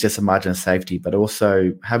 because it is just a margin of safety, but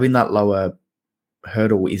also having that lower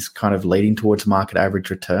hurdle is kind of leading towards market average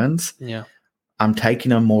returns. Yeah. I'm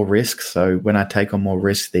taking on more risk. So when I take on more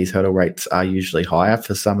risk, these hurdle rates are usually higher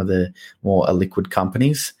for some of the more illiquid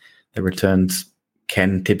companies. The returns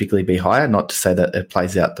can typically be higher, not to say that it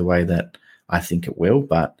plays out the way that I think it will,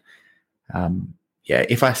 but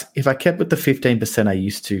if I kept with the 15% I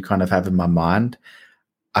used to kind of have in my mind,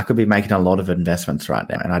 I could be making a lot of investments right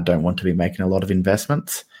now, and I don't want to be making a lot of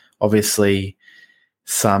investments. Obviously,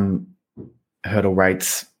 some hurdle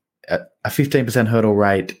rates, a 15% hurdle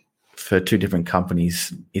rate for two different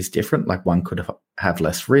companies is different. Like one could have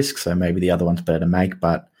less risk, so maybe the other one's better to make.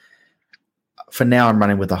 But for now, I'm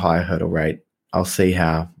running with a higher hurdle rate. I'll see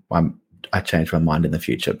how I change my mind in the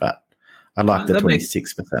future, but I like the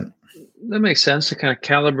 26%. That makes sense to kind of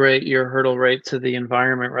calibrate your hurdle rate to the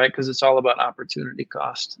environment, right? Because it's all about opportunity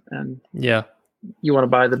cost, and you want to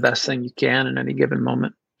buy the best thing you can in any given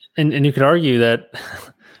moment. And you could argue that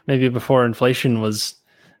maybe before inflation was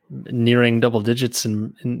nearing double digits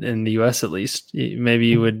in the US, at least, maybe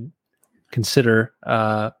you would consider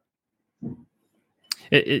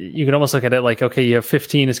you could almost look at it like, okay, you have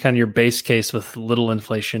 15 is kind of your base case with little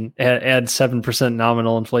inflation, add 7%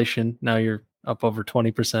 nominal inflation. Now you're up over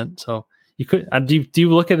 20%. So you could, do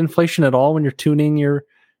you look at inflation at all when you're tuning your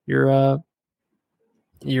hurdle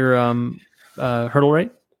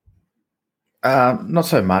rate? Not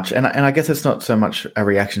so much. And I guess it's not so much a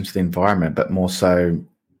reaction to the environment, but more so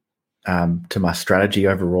to my strategy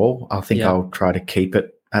overall. I think I'll try to keep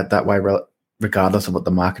it at that way, regardless of what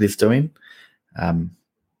the market is doing.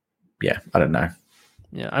 I don't know.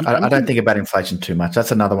 Yeah, I don't think about inflation too much.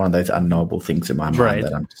 That's another one of those unknowable things in my mind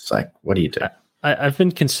that I'm just like, what do you do? I've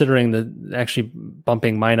been considering actually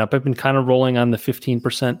bumping mine up. I've been kind of rolling on the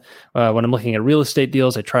 15%. When I'm looking at real estate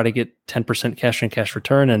deals, I try to get 10% cash on cash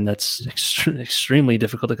return, and that's extremely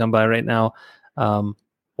difficult to come by right now. A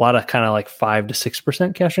lot of kind of like 5 to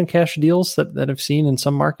 6% cash on cash deals that I've seen in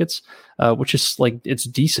some markets, which is like, it's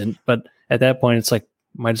decent. But at that point, it's like,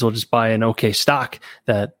 might as well just buy an okay stock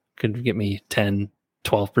that could get me 10,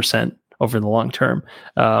 12% over the long term.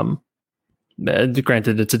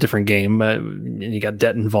 Granted, it's a different game. You got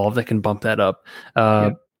debt involved that can bump that up.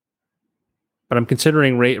 But I'm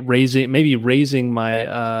considering raising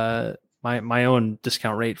my my own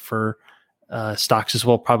discount rate for stocks as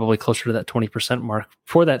well, probably closer to that 20% mark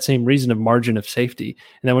for that same reason of margin of safety.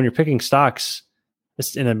 And then when you're picking stocks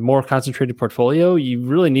in a more concentrated portfolio, you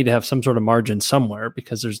really need to have some sort of margin somewhere,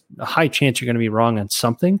 because there's a high chance you're going to be wrong on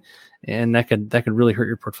something, and that could really hurt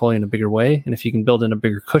your portfolio in a bigger way. And if you can build in a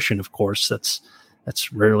bigger cushion, of course, that's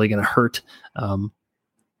rarely going to hurt.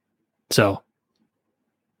 So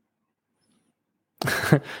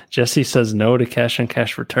Jesse says no to cash on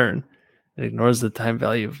cash return. It ignores the time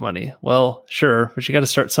value of money. Well, sure, but you got to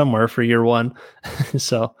start somewhere for year one.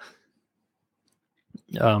 So,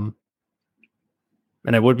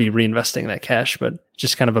 and I would be reinvesting that cash, but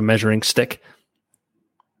just kind of a measuring stick.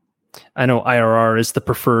 I know IRR is the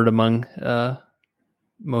preferred among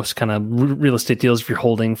most kind of real estate deals if you're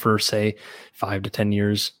holding for, say, 5 to 10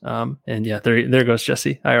 years. And yeah, there goes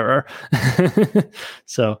Jesse, IRR.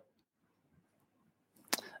 So,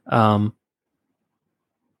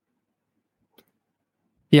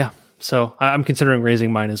 so I'm considering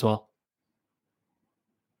raising mine as well.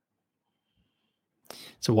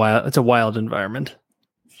 It's a wild environment.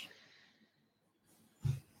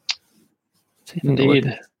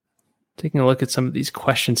 Indeed. Taking a look at some of these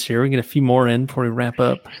questions here. We get a few more in before we wrap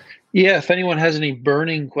up. Yeah, if anyone has any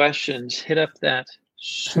burning questions, hit up that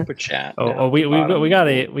super chat. We got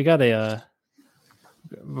a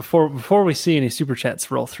before we see any super chats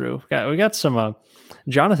roll through. We got some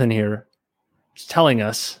Jonathan here telling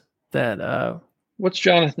us that what's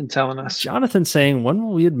Jonathan telling us? Jonathan saying, when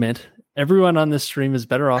will we admit everyone on this stream is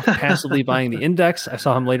better off passively buying the index? I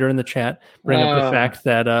saw him later in the chat bring up the fact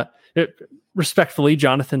that respectfully,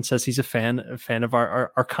 Jonathan says he's a fan of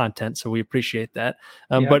our content, so we appreciate that.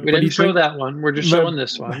 But we didn't show that one. We're just showing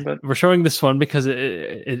this one. But we're showing this one because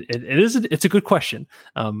it's a good question,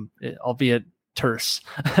 albeit terse.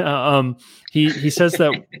 He says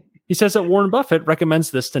that he says that Warren Buffett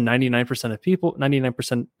recommends this to 99% of people.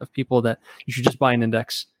 99% of people that you should just buy an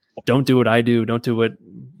index. don't do what I do. Don't do what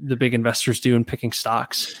the big investors do in picking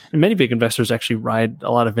stocks. And many big investors actually ride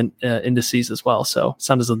a lot of indices as well. So it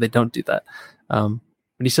sounds as though they don't do that. But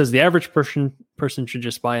he says the average person should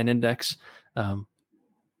just buy an index.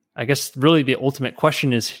 I guess really the ultimate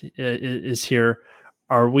question is here: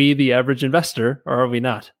 are we the average investor or are we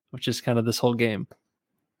not? Which is kind of this whole game.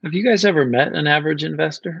 Have you guys ever met an average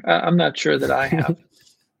investor? I'm not sure that I have.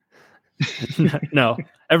 No,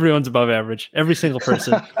 everyone's above average. Every single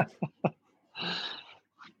person.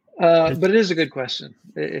 But it is a good question.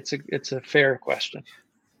 It's a fair question.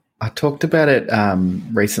 I talked about it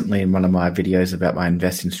recently in one of my videos about my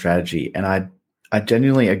investing strategy, and I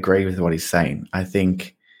genuinely agree with what he's saying. I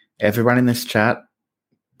think everyone in this chat,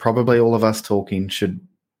 probably all of us talking, should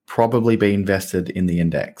probably be invested in the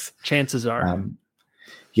index. Chances are.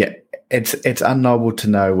 It's unknowable to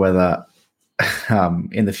know whether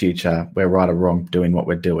in the future we're right or wrong doing what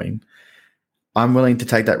we're doing. I'm willing to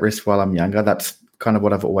take that risk while I'm younger. That's kind of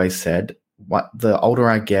what I've always said. The older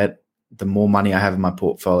I get, the more money I have in my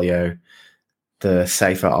portfolio, the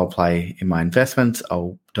safer I'll play in my investments.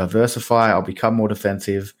 I'll diversify. I'll become more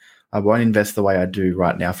defensive. I won't invest the way I do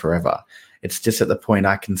right now forever. It's just at the point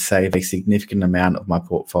I can save a significant amount of my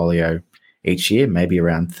portfolio each year, maybe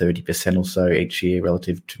around 30% or so each year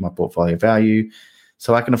relative to my portfolio value.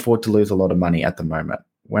 So I can afford to lose a lot of money at the moment.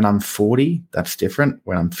 When I'm 40, that's different.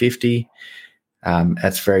 When I'm 50,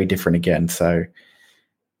 that's very different again. So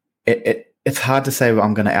it's hard to say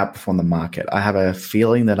I'm going to outperform the market. I have a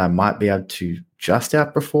feeling that I might be able to just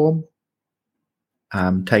outperform,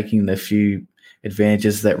 taking the few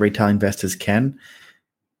advantages that retail investors can.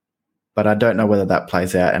 But I don't know whether that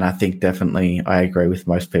plays out. And I think definitely I agree with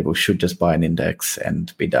most people should just buy an index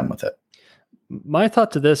and be done with it. My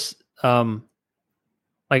thought to this,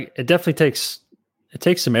 it definitely takes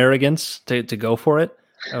some arrogance to go for it.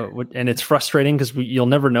 And it's frustrating because you'll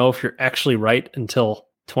never know if you're actually right until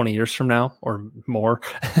 20 years from now or more.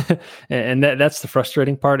 And that's the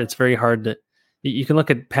frustrating part. It's very hard you can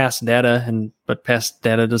look at past data but past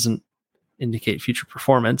data doesn't indicate future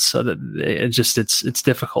performance. So that it's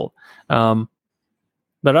difficult.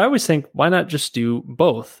 But I always think, why not just do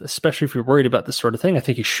both, especially if you're worried about this sort of thing? I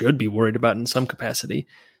think you should be worried about it in some capacity.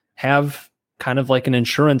 Have kind of like an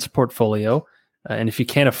insurance portfolio. And if you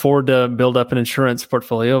can't afford to build up an insurance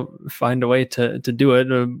portfolio, find a way to do it,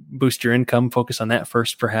 boost your income, focus on that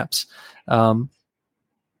first, perhaps. And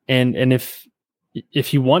if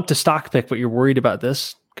you want to stock pick, but you're worried about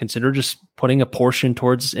this, consider just putting a portion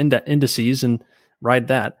towards indices and ride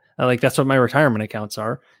that. That's what my retirement accounts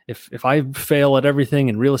are. If I fail at everything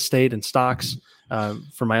in real estate and stocks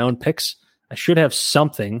for my own picks, I should have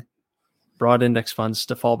something, broad index funds,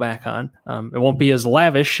 to fall back on. It won't be as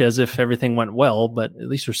lavish as if everything went well, but at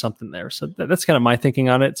least there's something there. So that's kind of my thinking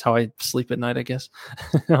on it. It's how I sleep at night, I guess.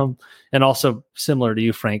 And also similar to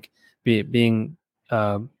you, Frank, I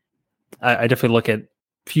definitely look at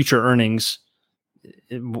future earnings.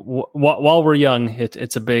 While we're young,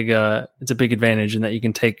 it's a big advantage in that you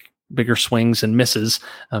can take bigger swings and misses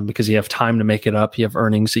because you have time to make it up. You have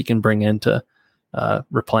earnings that you can bring in to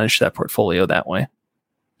replenish that portfolio that way.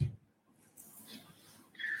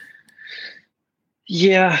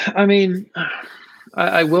 Yeah, I mean,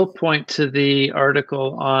 I will point to the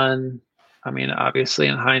article on, obviously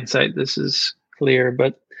in hindsight, this is clear,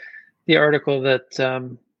 but the article that I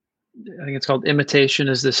think it's called Imitation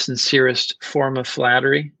is the Sincerest Form of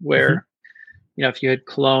Flattery, where, if you had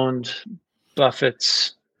cloned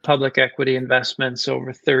Buffett's public equity investments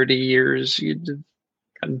over 30 years, you'd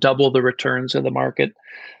double the returns of the market.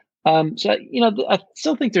 So, I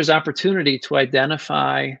still think there's opportunity to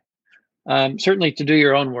identify, certainly to do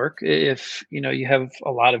your own work if, you have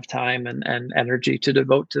a lot of time and energy to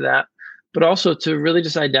devote to that, but also to really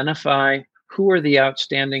just identify who are the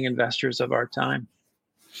outstanding investors of our time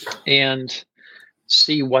and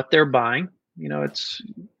see what they're buying.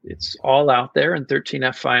 It's all out there in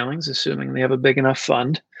 13F filings, assuming they have a big enough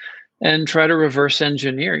fund, and try to reverse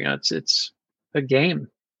engineer. It's a game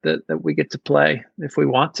that we get to play if we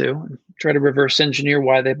want to, and try to reverse engineer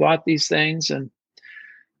why they bought these things and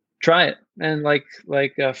try it. And like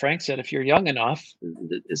Frank said, if you're young enough,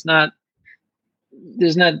 there's not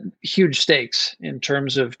huge stakes in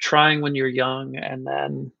terms of trying when you're young and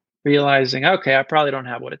then realizing, okay, I probably don't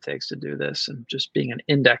have what it takes to do this, and just being an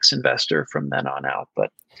index investor from then on out.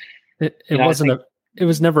 But it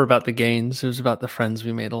was never about the gains. It was about the friends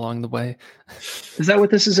we made along the way. Is that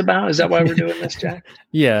what this is about? Is that why we're doing this, Jack?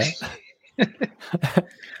 Yeah.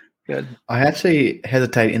 Good. I actually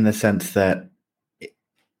hesitate in the sense that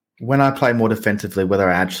when I play more defensively, whether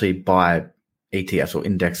I actually buy ETFs or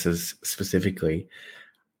indexes specifically,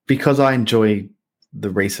 because I enjoy the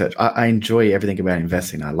research. I enjoy everything about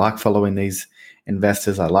investing. I like following these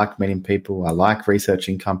investors. I like meeting people. I like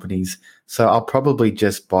researching companies. So I'll probably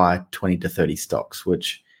just buy 20 to 30 stocks,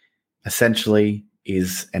 which essentially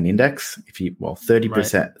is an index.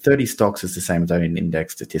 30%, 30 stocks is the same as owning an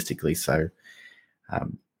index statistically. So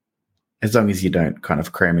as long as you don't kind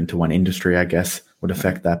of cram into one industry, I guess, would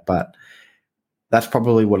affect that. But that's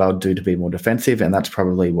probably what I'll do to be more defensive, and that's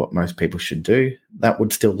probably what most people should do. That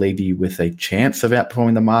would still leave you with a chance of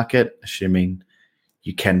outperforming the market, assuming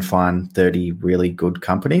you can find 30 really good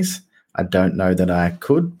companies. I don't know that I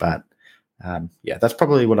could, but that's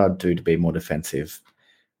probably what I'd do to be more defensive.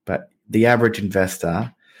 But the average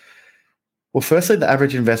investor, well, firstly, the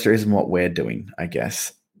average investor isn't what we're doing, I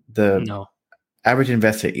guess. The average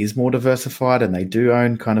investor is more diversified, and they do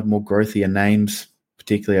own kind of more growthier names,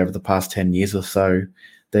 particularly over the past 10 years or so.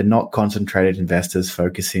 They're not concentrated investors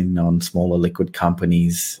focusing on smaller liquid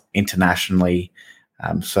companies internationally.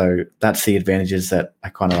 So that's the advantages that I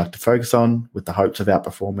kind of like to focus on with the hopes of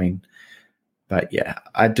outperforming. But yeah,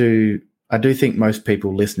 I do think most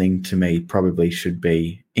people listening to me probably should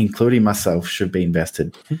be, including myself, should be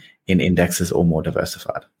invested in indexes or more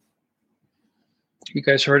diversified. You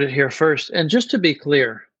guys heard it here first. And just to be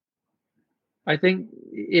clear, I think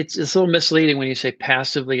it's a little misleading when you say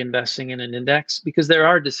passively investing in an index, because there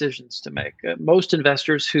are decisions to make. Most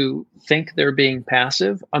investors who think they're being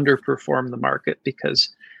passive underperform the market because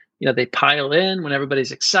they pile in when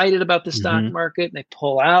everybody's excited about the stock market, and they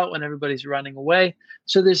pull out when everybody's running away.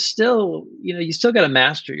 So there's still, you still got to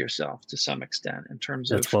master yourself to some extent in terms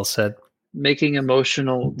That's of well said.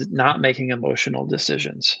 not making emotional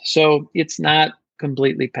decisions. So it's not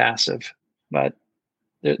completely passive, but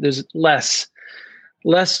there's less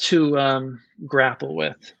to grapple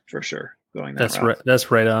with for sure. Going that route. Right. That's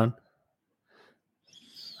right on.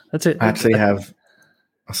 That's it. I actually have.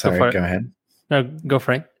 Oh, sorry, go ahead. No, go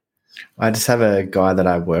Frank. I just have a guy that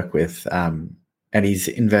I work with, and he's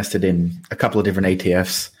invested in a couple of different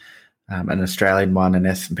ETFs, an Australian one, an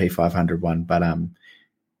S&P 500 one. But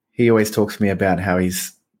he always talks to me about how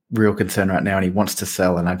he's real concern right now and he wants to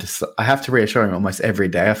sell, and I have to reassure him almost every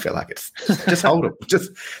day. I feel like it's just hold him.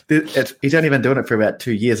 He's only been doing it for about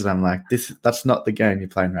 2 years, and I'm like, that's not the game you're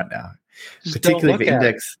playing right now. Just particularly for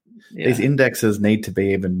index. These indexes need to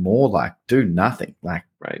be even more like do nothing. Like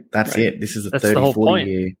that's it. This is a 30, 40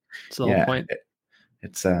 year. That's the whole point.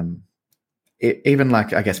 It's even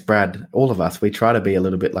like, I guess, Brad, all of us, we try to be a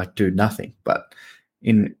little bit like do nothing, but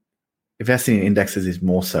in investing in indexes is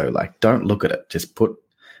more so like don't look at it. Just put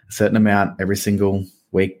a certain amount every single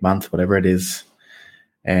week, month, whatever it is,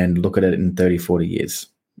 and look at it in 30, 40 years.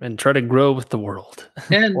 And try to grow with the world.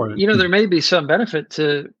 And, there may be some benefit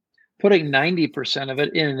to putting 90% of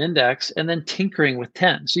it in an index and then tinkering with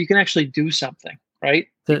 10. So you can actually do something, right?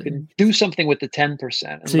 You can do something with the 10%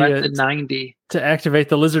 and let the 90. To activate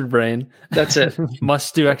the lizard brain. That's it.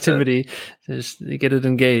 Must do activity. Just get it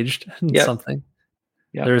engaged in something.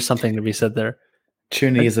 Yep. There is something to be said there.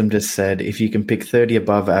 Tunism just said, if you can pick 30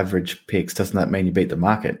 above average picks, doesn't that mean you beat the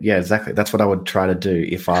market? Yeah, exactly. That's what I would try to do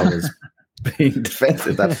if I was being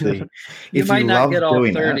defensive. That's the. You might not get all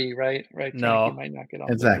 30, that, right? No, you might not get all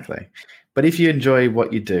exactly. 30. But if you enjoy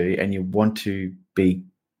what you do and you want to be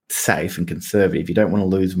safe and conservative, you don't want to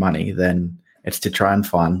lose money, then it's to try and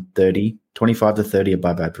find 25 to 30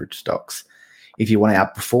 above average stocks. If you want to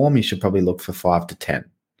outperform, you should probably look for 5 to 10.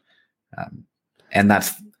 And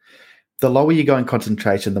that's the lower you go in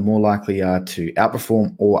concentration, the more likely you are to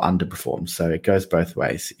outperform or underperform. So it goes both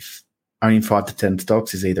ways. If owning 5 to 10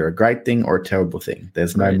 stocks is either a great thing or a terrible thing.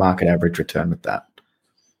 There's no market average return with that.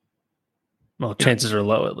 Well, chances are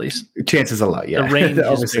low, at least. Chances are low, yeah. The range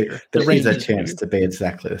obviously, is there is a chance to be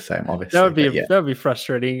exactly the same, obviously. That would be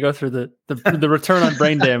frustrating. You go through the return on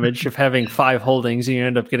brain damage of having 5 holdings, and you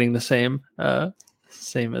end up getting the same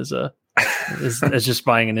as just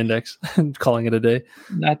buying an index and calling it a day.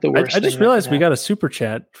 Not the worst. I just realized we got a super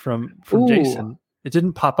chat from Jason. It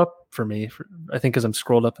didn't pop up for me, I think, because I'm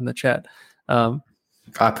scrolled up in the chat. I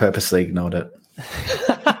purposely ignored it.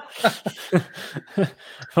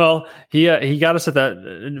 Well, he got us at that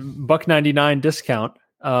 $1.99 discount.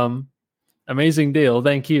 Amazing deal.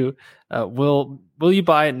 Thank you. Will you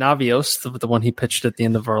buy Navios, the one he pitched at the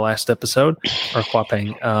end of our last episode, or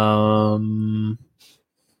Huapeng?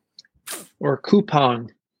 Or Coupang.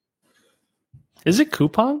 Is it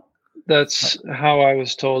Coupang? That's how I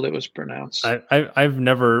was told it was pronounced. I've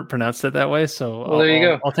never pronounced it that way, so there you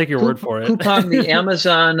go. I'll take your word for it. Coupang, the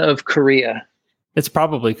Amazon of Korea. It's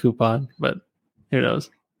probably Coupang, but who knows?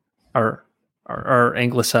 Our our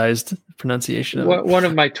anglicized pronunciation of it. One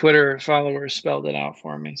of my Twitter followers spelled it out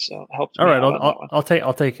for me, so it helped. All right, I'll take your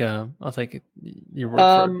word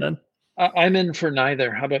for it then. I'm in for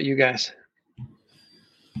neither. How about you guys?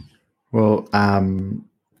 Well,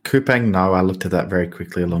 Coupang, no, I looked at that very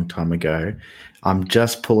quickly a long time ago. I'm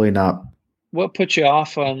just pulling up. What put you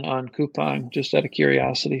off on Coupang, just out of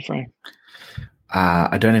curiosity, Frank?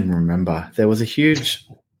 I don't even remember. There was a huge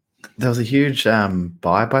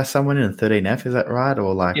buy by someone in 13F. Is that right?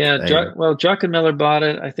 Or like, yeah, Druckenmiller bought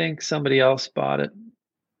it. I think somebody else bought it.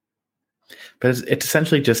 But it's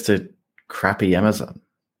essentially just a crappy Amazon.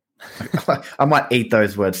 I might eat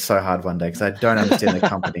those words so hard one day because I don't understand the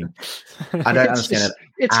company. I don't understand it.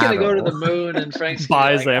 It's going to go to the moon, and Frank's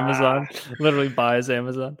buys Amazon. Literally buys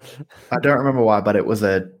Amazon. I don't remember why, but it was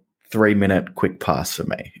a 3-minute quick pass for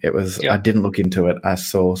me. It was. I didn't look into it. I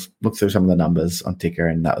looked through some of the numbers on Ticker,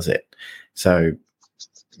 and that was it. So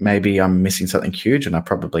maybe I'm missing something huge, and I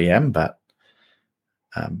probably am. But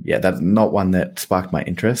that's not one that sparked my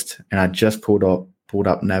interest. And I just pulled up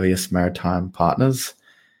Navius Maritime Partners.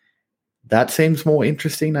 That seems more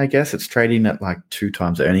interesting, I guess. It's trading at like 2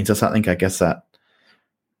 times earnings or something. I guess that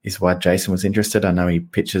is why Jason was interested. I know he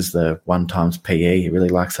pitches the 1 times PE. He really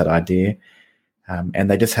likes that idea. And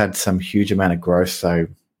they just had some huge amount of growth. So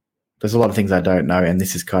there's a lot of things I don't know. And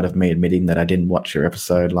this is kind of me admitting that I didn't watch your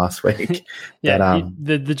episode last week.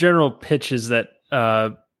 The general pitch is that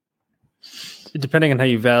depending on how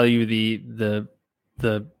you value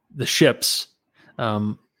the ships,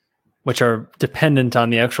 which are dependent on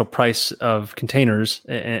the actual price of containers,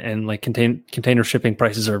 and like container shipping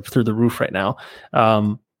prices are through the roof right now.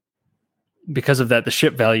 Because of that, the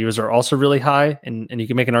ship values are also really high, and you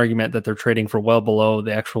can make an argument that they're trading for well below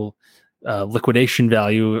the actual liquidation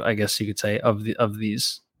value, I guess you could say, of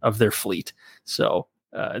their fleet. So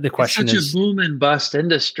the question is, such a boom and bust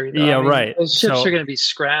industry, though. Yeah, right. Those ships are going to be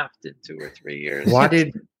scrapped in 2 or 3 years. Why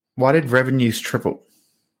did revenues triple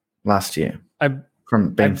last year?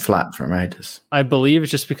 From being flat from ages. I believe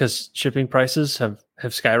it's just because shipping prices have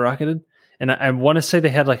skyrocketed. And I want to say they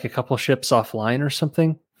had like a couple ships offline or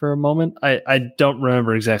something for a moment. I don't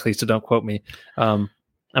remember exactly, so don't quote me. I'm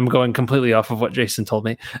going completely off of what Jason told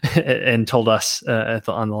me and told us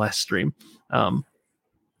on the last stream.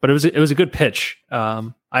 But it was a good pitch.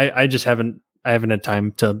 I just haven't had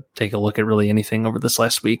time to take a look at really anything over this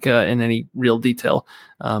last week in any real detail.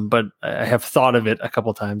 But I have thought of it a couple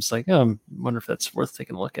of times, like, I wonder if that's worth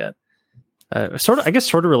taking a look at. Sort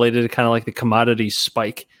of related to kind of like the commodity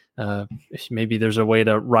spike. Maybe there's a way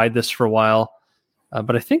to ride this for a while.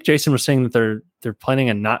 But I think Jason was saying that they're planning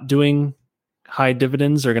on not doing high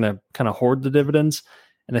dividends. They're going to kind of hoard the dividends.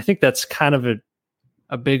 And I think that's kind of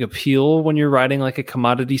a big appeal when you're riding like a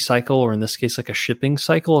commodity cycle, or in this case, like a shipping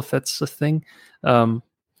cycle, if that's the thing. In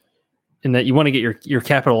that you want to get your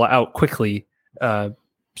capital out quickly, so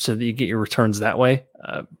that you get your returns that way.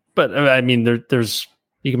 But I mean, there's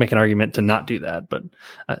you can make an argument to not do that. But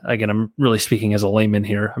again, I'm really speaking as a layman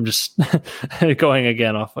here. I'm just going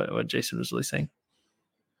again off what Jason was really saying.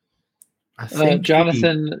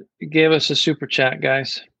 Jonathan gave us a super chat,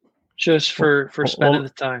 guys, just for spending the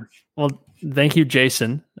time. Well, thank you,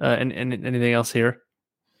 Jason. And anything else here?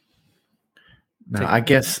 No, I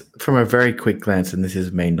guess from a very quick glance, and this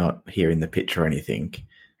is me not hearing the pitch or anything,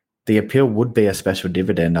 the appeal would be a special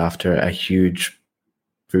dividend after a huge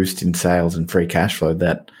boost in sales and free cash flow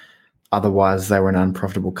that otherwise they were an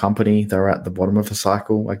unprofitable company. They were at the bottom of the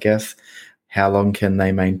cycle, I guess. How long can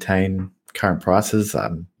they maintain current prices?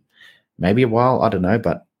 Maybe a while, I don't know,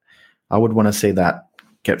 but I would want to see that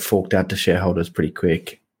get forked out to shareholders pretty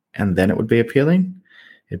quick, and then it would be appealing.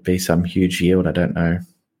 It'd be some huge yield. I don't know.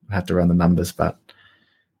 I have to run the numbers, but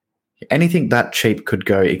anything that cheap could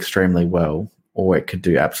go extremely well, or it could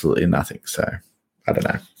do absolutely nothing. So I don't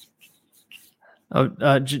know. Oh,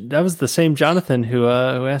 that was the same Jonathan who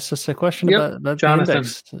asked us a question about the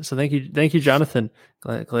index. So thank you, Jonathan.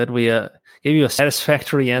 Glad we gave you a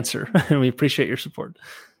satisfactory answer, and we appreciate your support.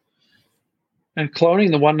 And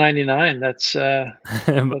cloning the 199, that's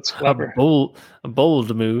clever. A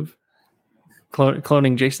bold move.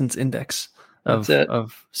 Cloning Jason's index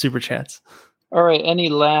of super chats. All right. Any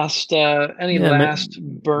last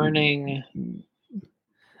burning?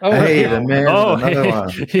 Oh, hey, the man! Another one.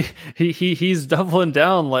 He's doubling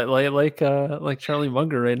down like Charlie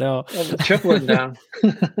Munger right now. Tripling down.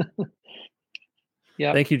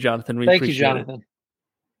 Yeah. Thank you, Jonathan. Thank you, Jonathan.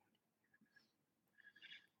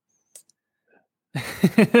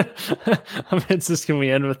 It. Can we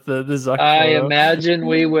end with the Zuck? I imagine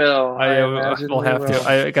we will. We'll have to.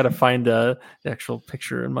 I got to find the actual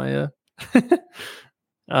picture in my.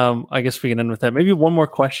 I guess we can end with that. Maybe one more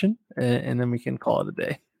question, and then we can call it a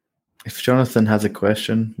day. If Jonathan has a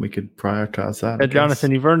question, we could prioritize that.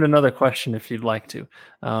 Jonathan, you've earned another question if you'd like to.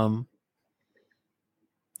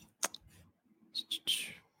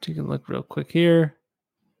 Take a look real quick here.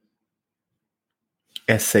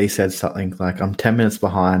 SC said something like, I'm 10 minutes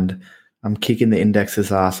behind. I'm kicking the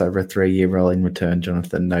index's ass over a 3-year rolling return,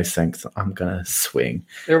 Jonathan. No thanks. I'm gonna swing.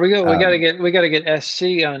 There we go. We gotta get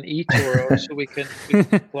SC on eToro so we can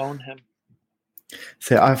clone him.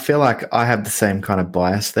 So I feel like I have the same kind of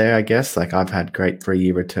bias there, I guess. Like I've had great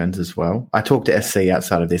 3-year returns as well. I talked to SC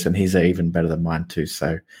outside of this, and he's even better than mine too.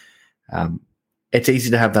 So it's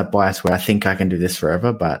easy to have that bias where I think I can do this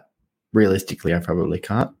forever, but realistically, I probably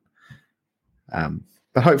can't.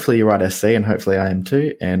 But hopefully you're right, SC, and hopefully I am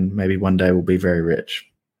too, and maybe one day we'll be very rich.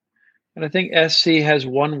 And I think SC has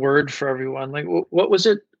one word for everyone. Like, what was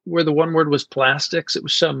it where the one word was plastics? It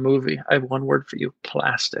was some movie. I have one word for you,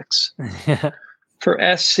 plastics. For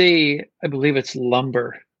SC, I believe it's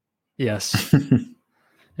lumber. Yes.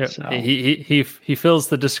 So. He fills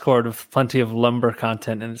the Discord with plenty of lumber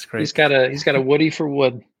content, and it's great. He's got a Woody for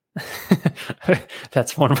wood.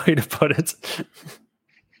 That's one way to put it.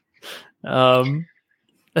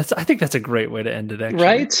 I think that's a great way to end it, actually.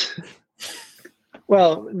 Right?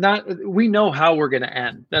 Well, we know how we're going to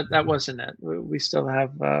end. That wasn't it. We still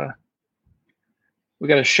have we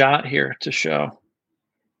got a shot here to show.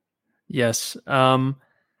 Yes.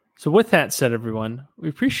 So with that said, everyone, we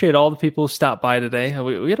appreciate all the people who stopped by today.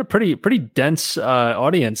 We had a pretty dense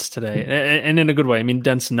audience today, and in a good way. I mean,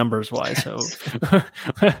 dense numbers wise. So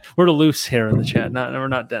we're loose here in the chat. We're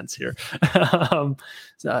not dense here.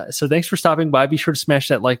 So thanks for stopping by. Be sure to smash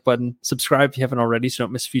that like button. Subscribe if you haven't already, so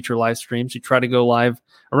don't miss future live streams. We try to go live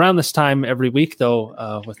around this time every week,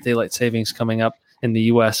 though, with daylight savings coming up in the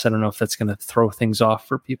U.S. I don't know if that's going to throw things off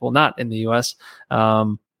for people not in the U.S.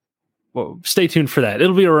 Well, stay tuned for that.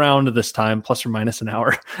 It'll be around this time, plus or minus an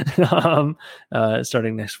hour,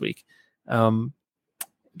 starting next week.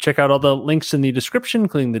 Check out all the links in the description,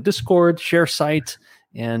 including the Discord, share site,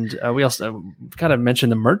 and we also kind of mention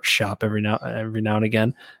the merch shop every now and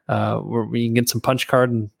again, where we can get some punch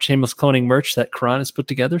card and shameless cloning merch that Karan has put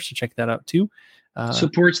together. So check that out too.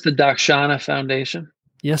 Supports the Dakshana Foundation.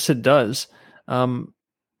 Yes, it does.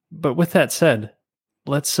 But with that said,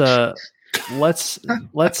 let's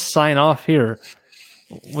sign off here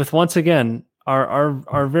with once again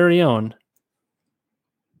our very own,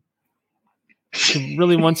 who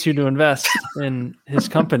really wants you to invest in his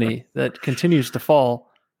company that continues to fall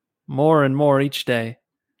more and more each day.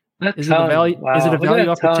 Is it a value? Wow. Is it a value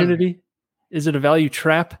opportunity? Is it a value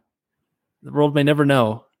trap? The world may never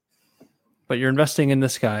know, but you're investing in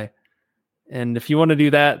this guy, and if you want to do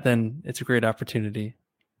that, then it's a great opportunity.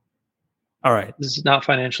 All right. This is not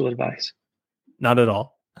financial advice. Not at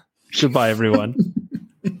all. Goodbye, everyone.